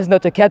probably was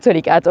not a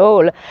Catholic at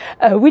all.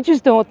 We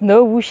just don't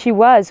know who she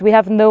was. We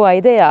have no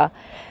idea.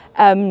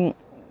 We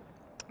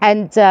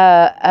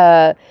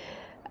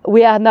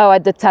are now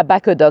at the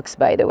tobacco docks,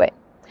 by the way.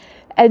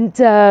 And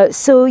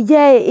so,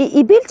 yeah,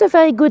 he built a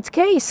very good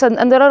case, and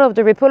a lot of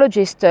the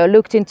ripologists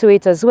looked into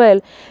it as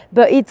well.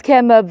 But it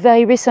came up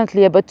very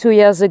recently, about 2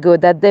 years ago,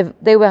 that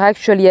they were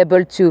actually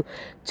able to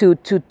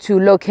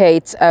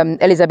locate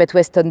Elizabeth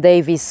Weston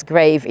Davis'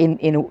 grave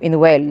in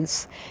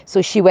Wales.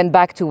 So she went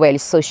back to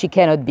Wales, so she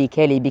cannot be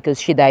Kelly because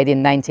she died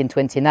in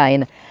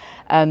 1929.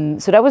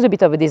 So that was a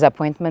bit of a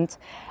disappointment.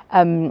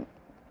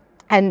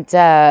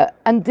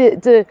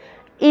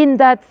 In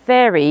that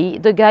theory,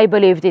 the guy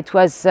believed it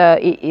was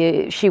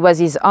she was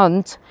his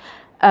aunt.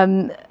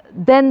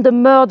 Then the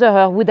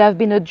murderer would have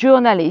been a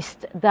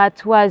journalist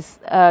that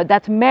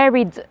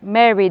married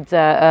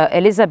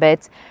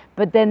Elizabeth,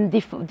 but then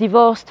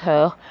divorced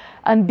her.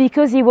 And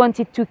because he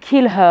wanted to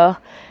kill her,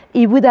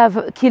 he would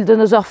have killed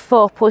another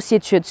 4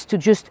 prostitutes to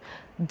just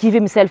give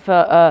himself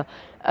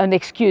an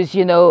excuse,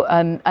 you know.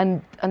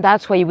 And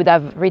that's why he would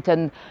have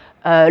written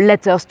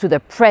letters to the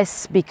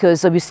press,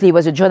 because obviously he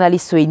was a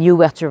journalist, so he knew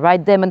where to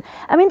write them. And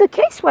I mean, the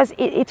case was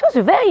it was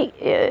a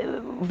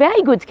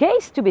very good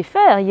case, to be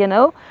fair, you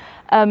know.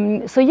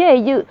 So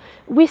yeah,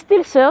 we're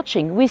still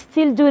searching. We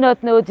still do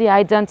not know the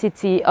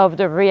identity of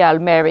the real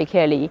Mary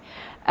Kelly.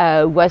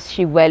 Was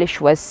she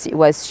Welsh?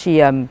 Was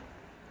she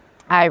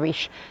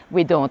Irish?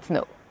 We don't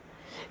know.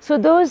 So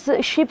those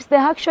ships, they're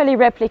actually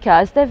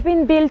replicas. They've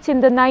been built in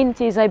the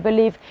 90s, I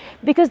believe,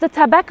 because the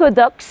tobacco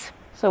docks.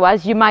 So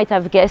as you might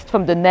have guessed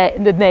from the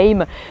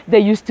name, they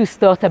used to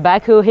store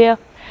tobacco here.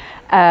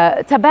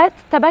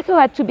 Tobacco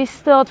had to be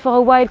stored for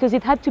a while because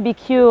it had to be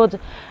cured.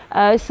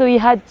 So it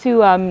had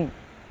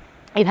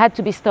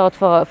to be stored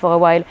for a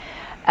while.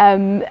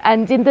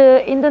 And in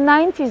the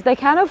 90s, they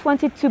kind of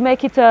wanted to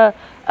make it a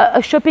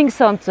shopping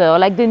center,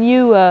 like the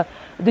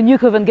new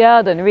Covent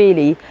Garden,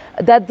 really.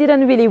 That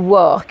didn't really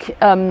work.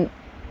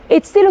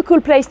 It's still a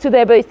cool place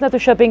today, but it's not a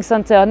shopping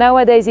center.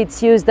 Nowadays,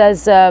 it's used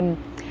as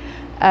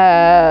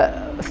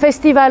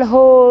festival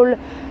hall,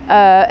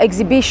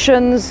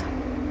 exhibitions.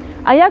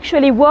 I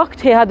actually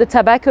worked here at the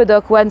tobacco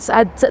dock once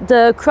at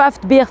the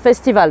craft beer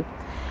festival.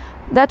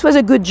 That was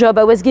a good job.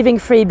 I was giving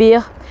free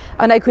beer,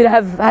 and I could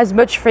have as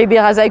much free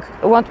beer as I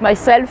want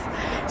myself.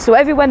 So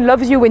everyone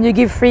loves you when you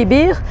give free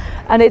beer,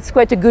 and it's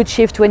quite a good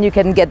shift when you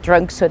can get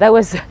drunk. So that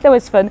was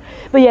fun.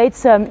 But yeah,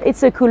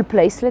 it's a cool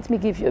place. Let me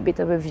give you a bit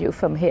of a view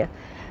from here.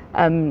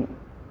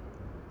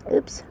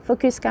 Oops,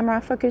 focus,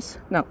 camera, focus.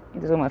 No,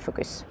 it doesn't want to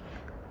focus.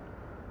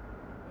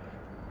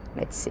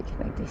 Let's see,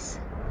 like this.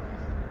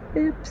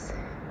 Oops.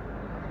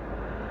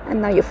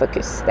 And now you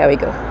focus. There we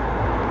go.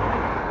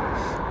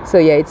 So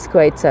yeah, it's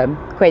quite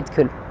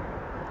cool.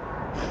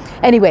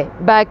 Anyway,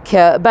 back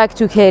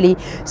to Kelly.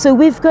 So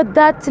we've got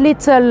that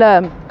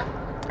little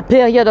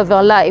period of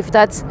her life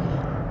that's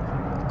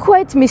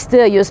quite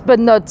mysterious, but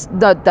not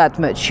that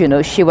much. You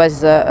know, she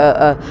was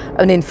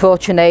an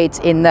unfortunate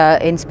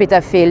in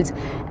Spitalfields,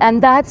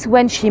 and that's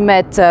when she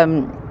met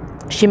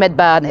she met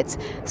Barnett.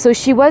 So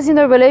she was in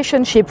a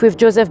relationship with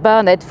Joseph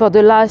Barnett for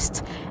the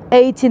last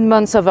 18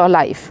 months of her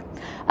life.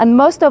 And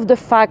most of the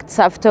facts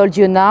I've told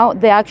you now,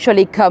 they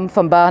actually come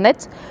from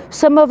Barnett.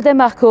 Some of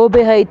them are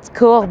corroborated.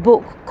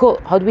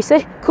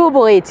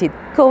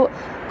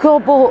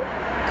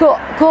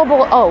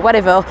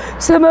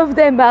 Some of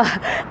them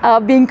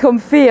are being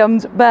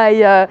confirmed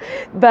by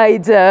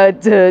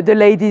the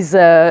ladies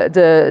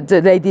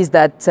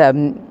that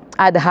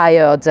had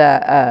hired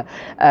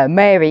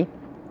Mary.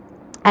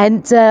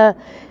 And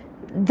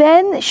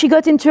then she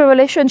got into a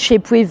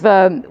relationship with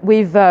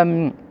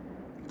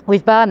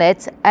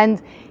Barnett,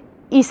 and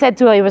he said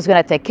to her he was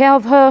going to take care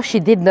of her.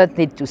 She did not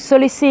need to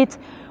solicit.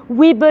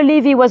 We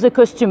believe he was a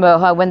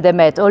customer when they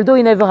met, although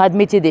he never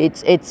admitted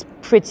it. It's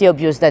pretty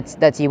obvious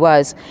that he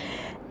was.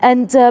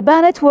 And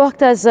Barnett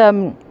worked as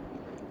a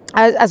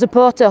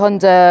porter on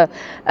the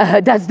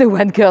that's the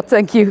one, Kurt.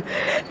 Thank you.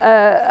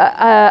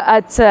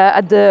 At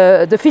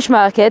the fish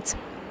market,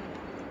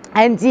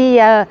 and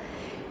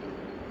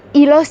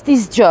he lost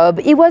his job.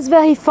 He was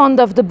very fond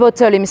of the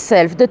bottle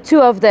himself. The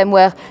two of them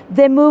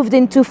they moved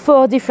into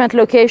 4 different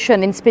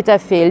locations in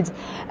Spitalfield.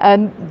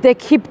 They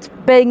kept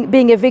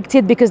being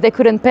evicted because they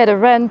couldn't pay the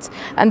rent,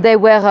 and they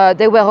were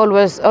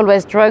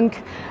always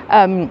drunk.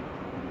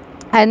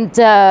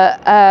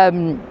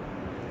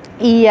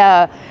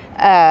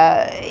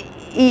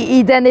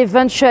 He then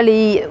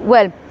eventually,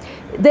 well,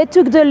 they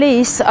took the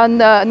lease on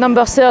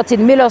number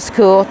 13 Miller's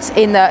Court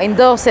in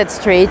Dorset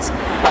Street,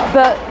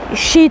 but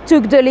she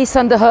took the lease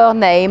under her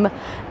name.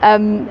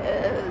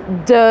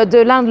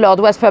 The landlord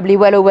was probably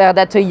well aware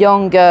that a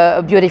young,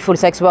 beautiful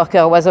sex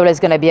worker was always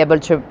going to be able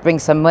to bring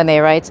some money,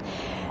 right?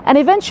 And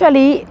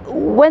eventually,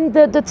 when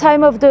the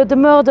time of the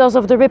murders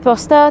of the Ripper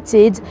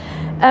started,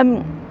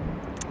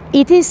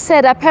 it is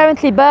said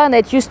apparently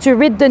Barnett used to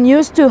read the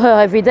news to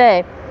her every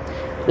day.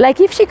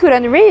 Like, if she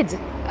couldn't read,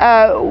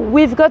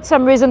 we've got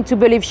some reason to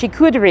believe she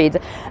could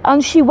read.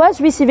 And she was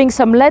receiving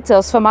some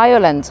letters from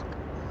Ireland.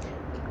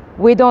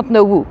 We don't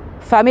know who.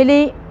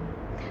 Family,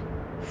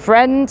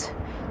 friend,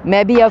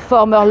 maybe a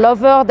former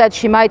lover that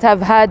she might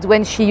have had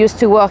when she used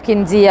to work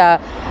in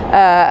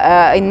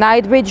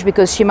Knightsbridge,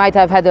 because she might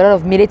have had a lot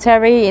of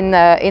military in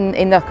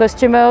her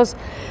customers.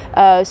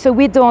 So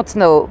we don't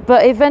know.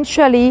 But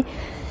eventually,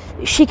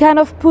 she kind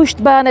of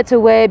pushed Barnett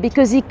away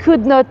because he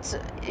could not.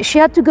 She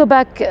had to go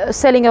back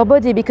selling her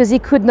body because he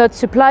could not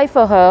supply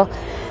for her.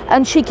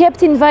 And she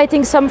kept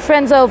inviting some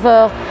friends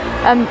over,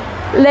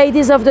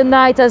 ladies of the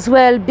night as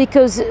well,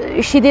 because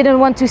she didn't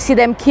want to see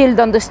them killed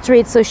on the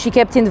street, so she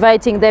kept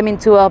inviting them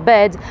into her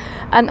bed.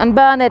 And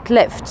Barnett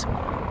left.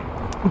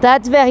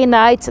 That very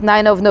night,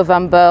 9 of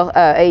November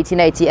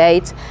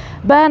 1888,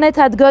 Barnett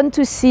had gone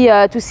to see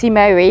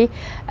Mary,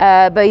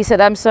 but he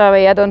said, "I'm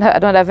sorry, I don't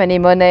have any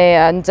money."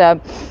 And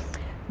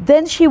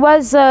then she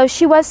was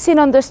seen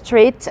on the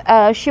street.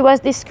 She was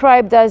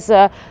described as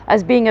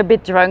being a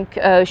bit drunk.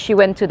 She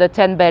went to the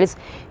 10 Bells.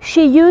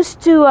 She used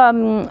to.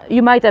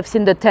 You might have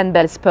seen the 10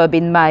 Bells pub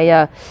in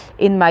my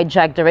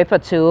Jack the Ripper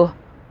tour,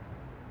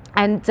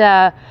 and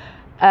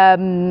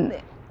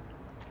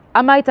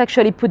I might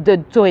actually put the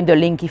tour in the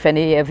link if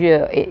any of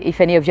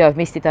you have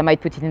missed it. I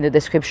might put it in the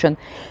description.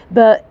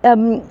 But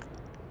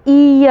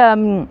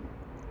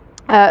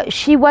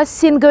she was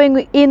seen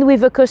going in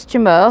with a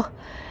customer.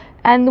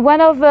 And one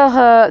of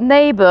her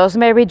neighbors,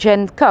 Mary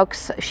Jane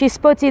Cox, she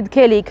spotted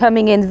Kelly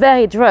coming in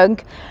very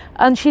drunk,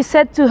 and she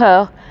said to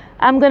her,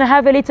 "I'm going to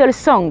have a little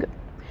song."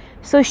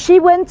 So she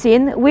went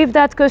in with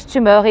that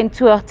customer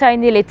into her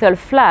tiny little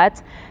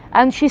flat,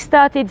 and she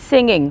started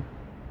singing.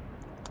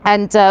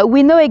 And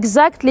we know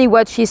exactly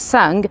what she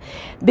sang,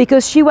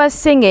 because she was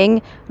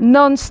singing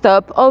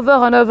non-stop over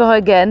and over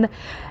again.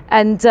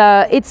 And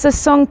it's a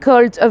song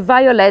called "A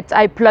Violet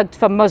I Plucked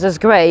from Mother's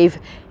Grave."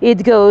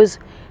 It goes,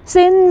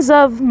 "Sins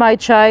of my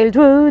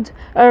childhood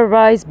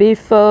arise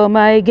before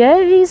my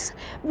gaze,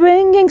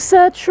 bringing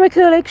such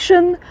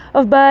recollection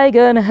of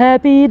bygone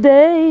happy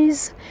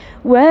days.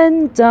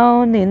 When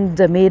down in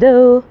the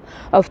meadow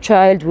of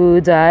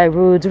childhood I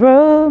would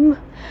roam,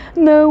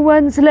 no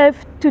one's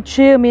left to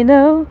cheer me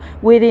now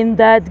within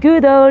that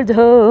good old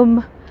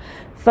home.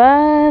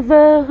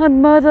 Father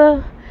and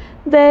mother,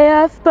 they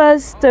have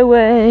passed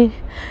away.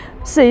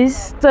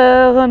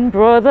 Sister and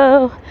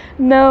brother,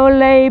 now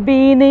lay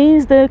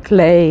beneath the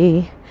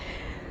clay.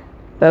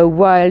 But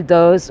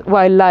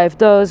while life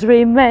does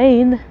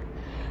remain,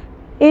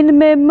 in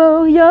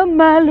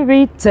memoriam I'll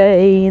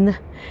retain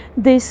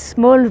this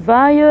small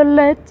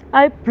violet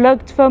I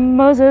plucked from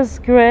mother's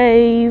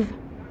grave."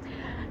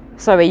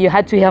 Sorry, you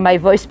had to hear my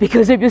voice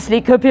because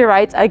obviously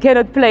copyright, I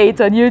cannot play it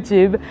on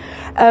YouTube.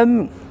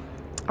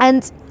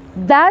 And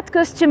that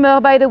customer,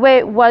 by the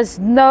way, was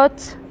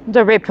not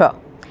the Ripper.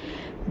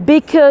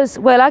 Because,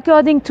 well,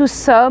 according to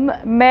some,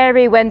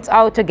 Mary went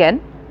out again.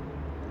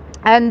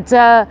 And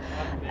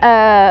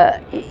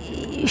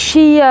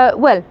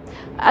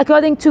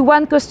according to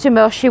one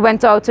customer, she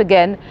went out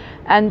again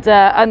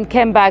and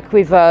came back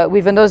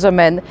with another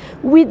man.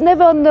 We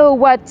never know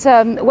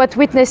what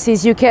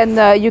witnesses you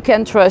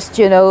can trust,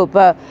 you know.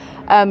 But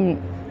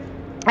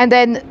And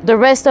then the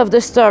rest of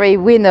the story,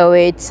 we know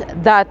it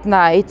that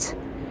night.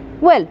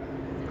 Well,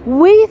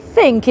 we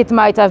think it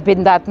might have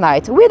been that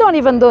night. We don't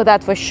even know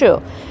that for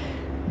sure.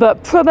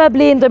 But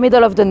probably in the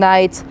middle of the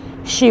night,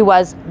 she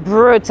was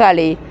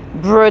brutally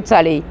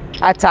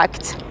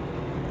attacked.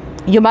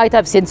 You might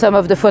have seen some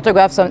of the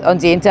photographs on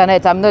the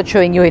internet. I'm not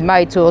showing you in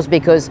my tours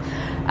because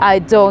I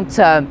don't,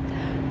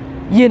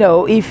 you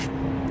know, if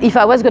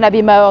I was going to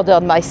be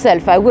murdered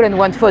myself, I wouldn't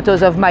want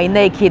photos of my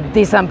naked,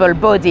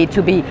 disassembled body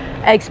to be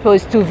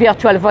exposed to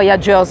virtual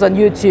voyagers on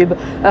YouTube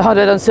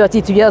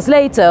 132 years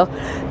later.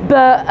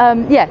 But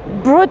yeah,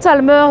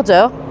 brutal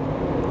murder.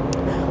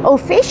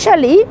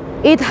 Officially,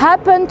 it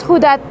happened through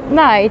that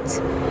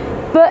night.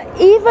 But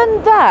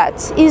even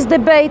that is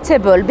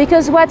debatable,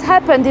 because what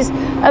happened is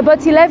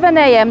about 11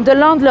 a.m. the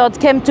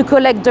landlord came to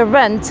collect the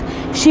rent.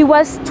 She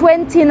was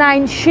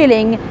 29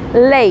 shilling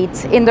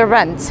late in the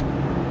rent,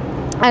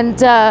 and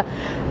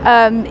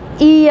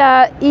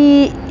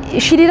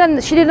she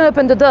didn't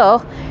open the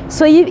door.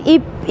 So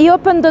he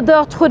opened the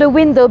door through the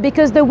window,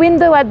 because the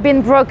window had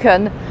been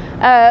broken.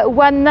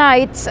 One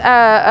night,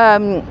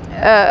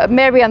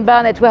 Mary and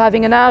Barnett were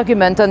having an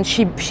argument, and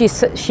she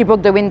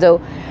broke the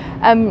window.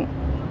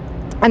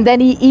 And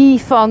then he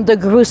found the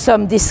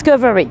gruesome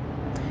discovery.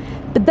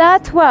 But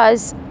that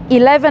was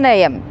 11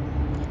 a.m.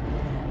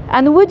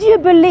 And would you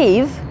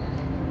believe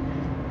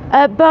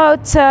well,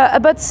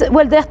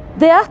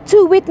 there are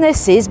two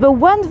witnesses, but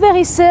one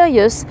very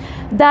serious,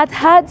 that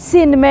had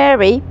seen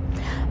Mary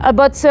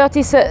about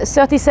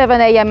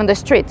 37 a.m. on the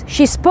street.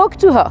 She spoke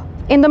to her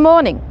in the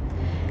morning.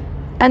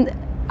 And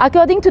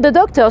according to the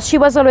doctors, she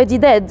was already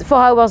dead 4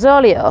 hours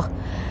earlier.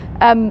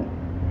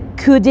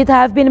 Could it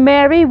have been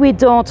Mary? We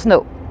don't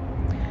know.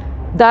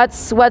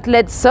 That's what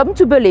led some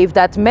to believe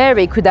that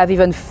Mary could have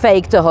even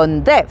faked her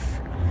own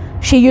death.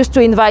 She used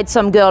to invite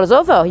some girls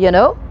over, you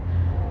know.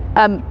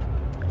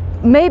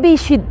 Maybe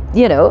she,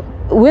 you know,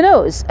 who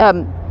knows?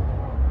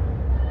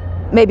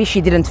 Maybe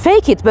she didn't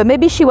fake it, but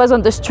maybe she was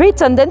on the street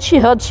and then she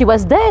heard she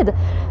was dead.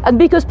 And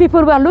because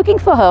people were looking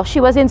for her, she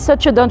was in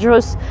such a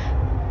dangerous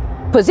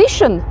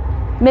position.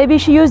 Maybe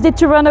she used it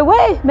to run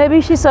away.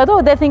 Maybe she thought,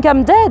 oh, they think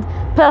I'm dead.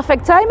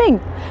 Perfect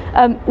timing.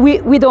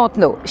 We don't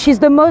know. She's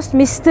the most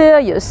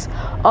mysterious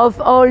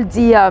of all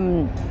the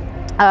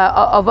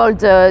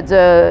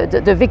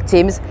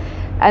victims.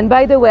 And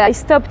by the way, I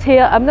stopped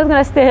here. I'm not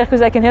going to stay here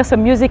because I can hear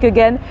some music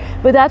again.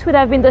 But that would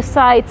have been the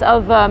site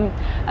of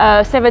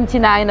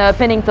 79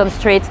 Pennington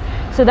Street.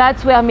 So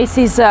that's where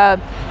Mrs.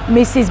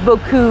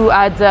 Boku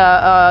had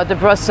the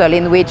brothel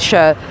in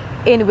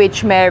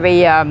which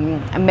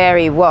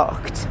Mary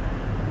worked.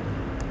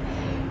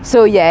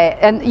 So yeah,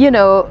 and you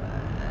know,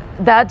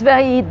 that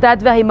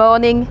very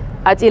morning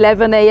at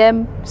 11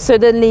 a.m.,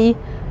 suddenly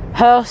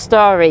her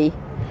story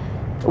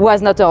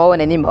was not her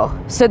own anymore.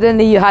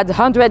 Suddenly you had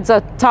hundreds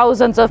of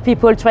thousands of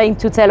people trying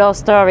to tell her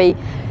story,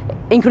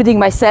 including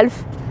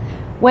myself,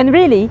 when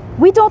really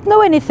we don't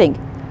know anything.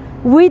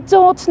 We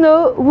don't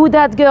know who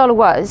that girl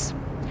was.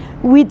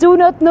 We do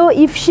not know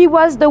if she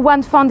was the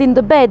one found in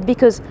the bed,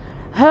 because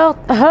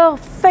her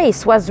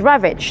face was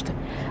ravaged.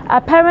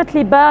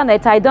 Apparently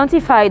Barnett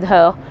identified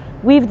her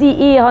with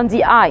the ear and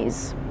the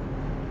eyes.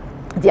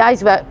 The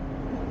eyes were...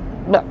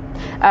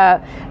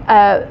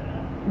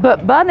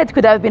 but Barnett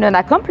could have been an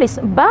accomplice.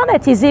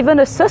 Barnett is even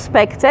a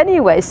suspect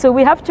anyway, so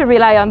we have to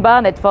rely on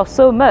Barnett for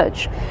so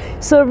much.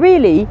 So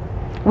really,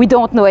 we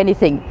don't know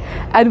anything.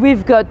 And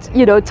we've got,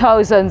 you know,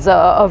 thousands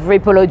of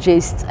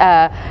ripologists,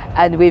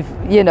 and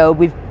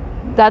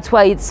that's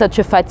why it's such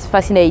a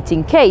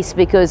fascinating case,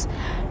 because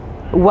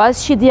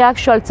was she the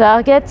actual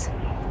target?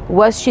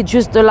 Was she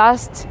just the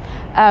last?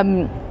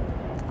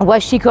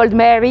 Was she called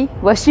Mary?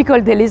 Was she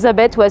called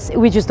Elizabeth?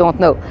 We just don't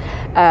know,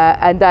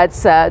 and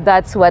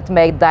that's what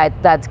made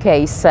that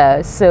case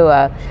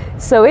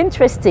so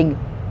interesting.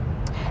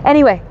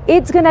 Anyway,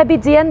 it's gonna be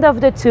the end of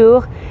the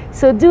tour,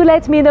 so do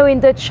let me know in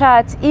the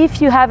chat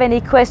if you have any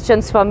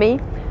questions for me.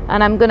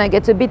 And I'm gonna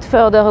get a bit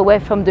further away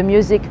from the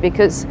music,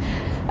 because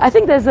I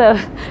think there's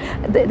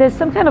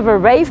some kind of a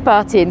rave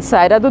party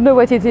inside. I don't know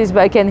what it is,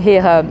 but I can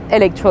hear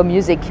electro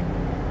music.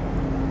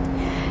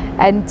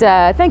 And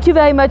thank you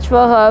very much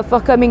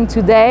for coming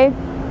today.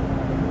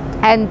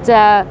 And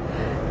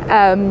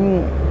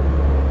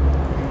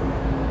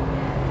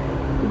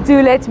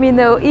do let me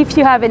know if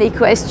you have any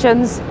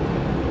questions.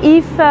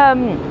 If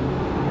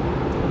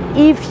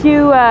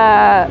you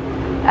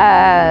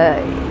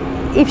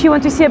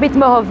want to see a bit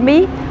more of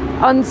me,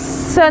 on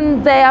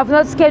Sunday, I've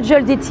not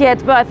scheduled it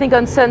yet, but I think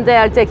on Sunday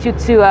I'll take you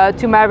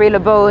to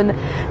Marylebone,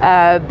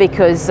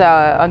 because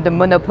on the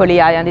Monopoly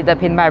I ended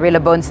up in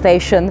Marylebone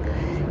Station.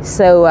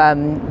 So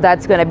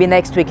that's going to be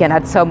next weekend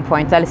at some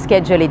point. I'll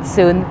schedule it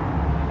soon.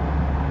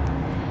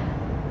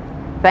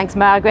 Thanks,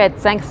 Margaret.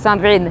 Thanks,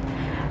 Sandrine.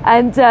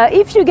 And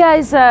if you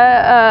guys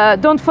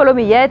don't follow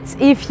me yet,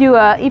 if you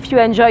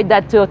enjoyed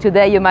that tour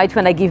today, you might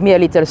want to give me a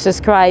little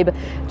subscribe,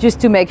 just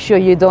to make sure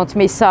you don't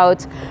miss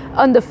out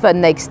on the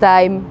fun next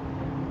time.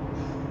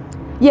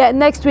 Yeah,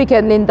 next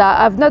weekend, Linda.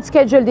 I've not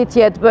scheduled it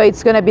yet, but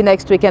it's going to be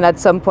next weekend at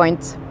some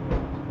point.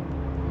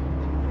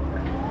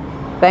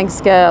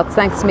 Thanks, Kurt.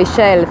 Thanks,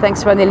 Michelle.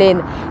 Thanks,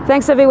 Ronelyn.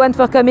 Thanks, everyone,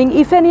 for coming.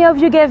 If any of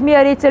you gave me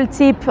a little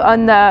tip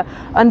on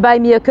Buy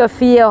Me a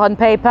Coffee or on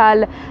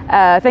PayPal,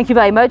 thank you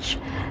very much.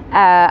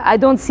 I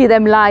don't see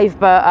them live,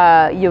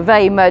 but you're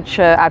very much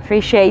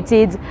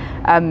appreciated.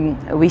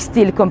 We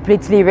still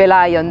completely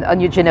rely on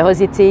your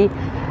generosity.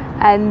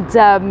 And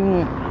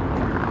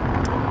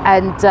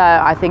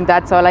I think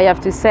that's all I have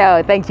to say.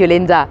 Oh, thank you,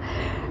 Linda.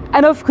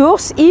 And of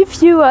course,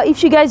 if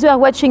you guys are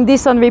watching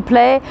this on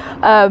replay,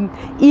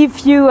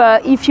 if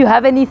you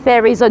have any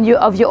theories of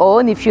your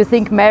own, if you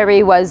think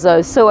Mary was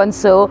so and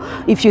so,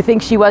 if you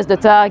think she was the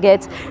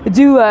target,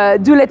 do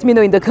let me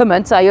know in the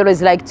comments. I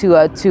always like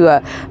to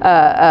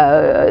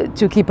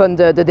keep on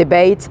the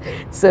debate.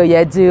 So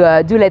yeah,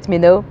 do let me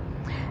know.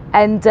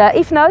 And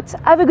if not,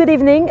 have a good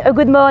evening, a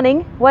good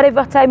morning,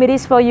 whatever time it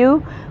is for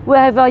you,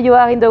 wherever you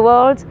are in the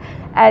world.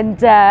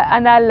 And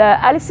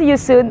I'll see you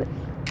soon.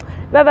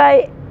 Bye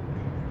bye.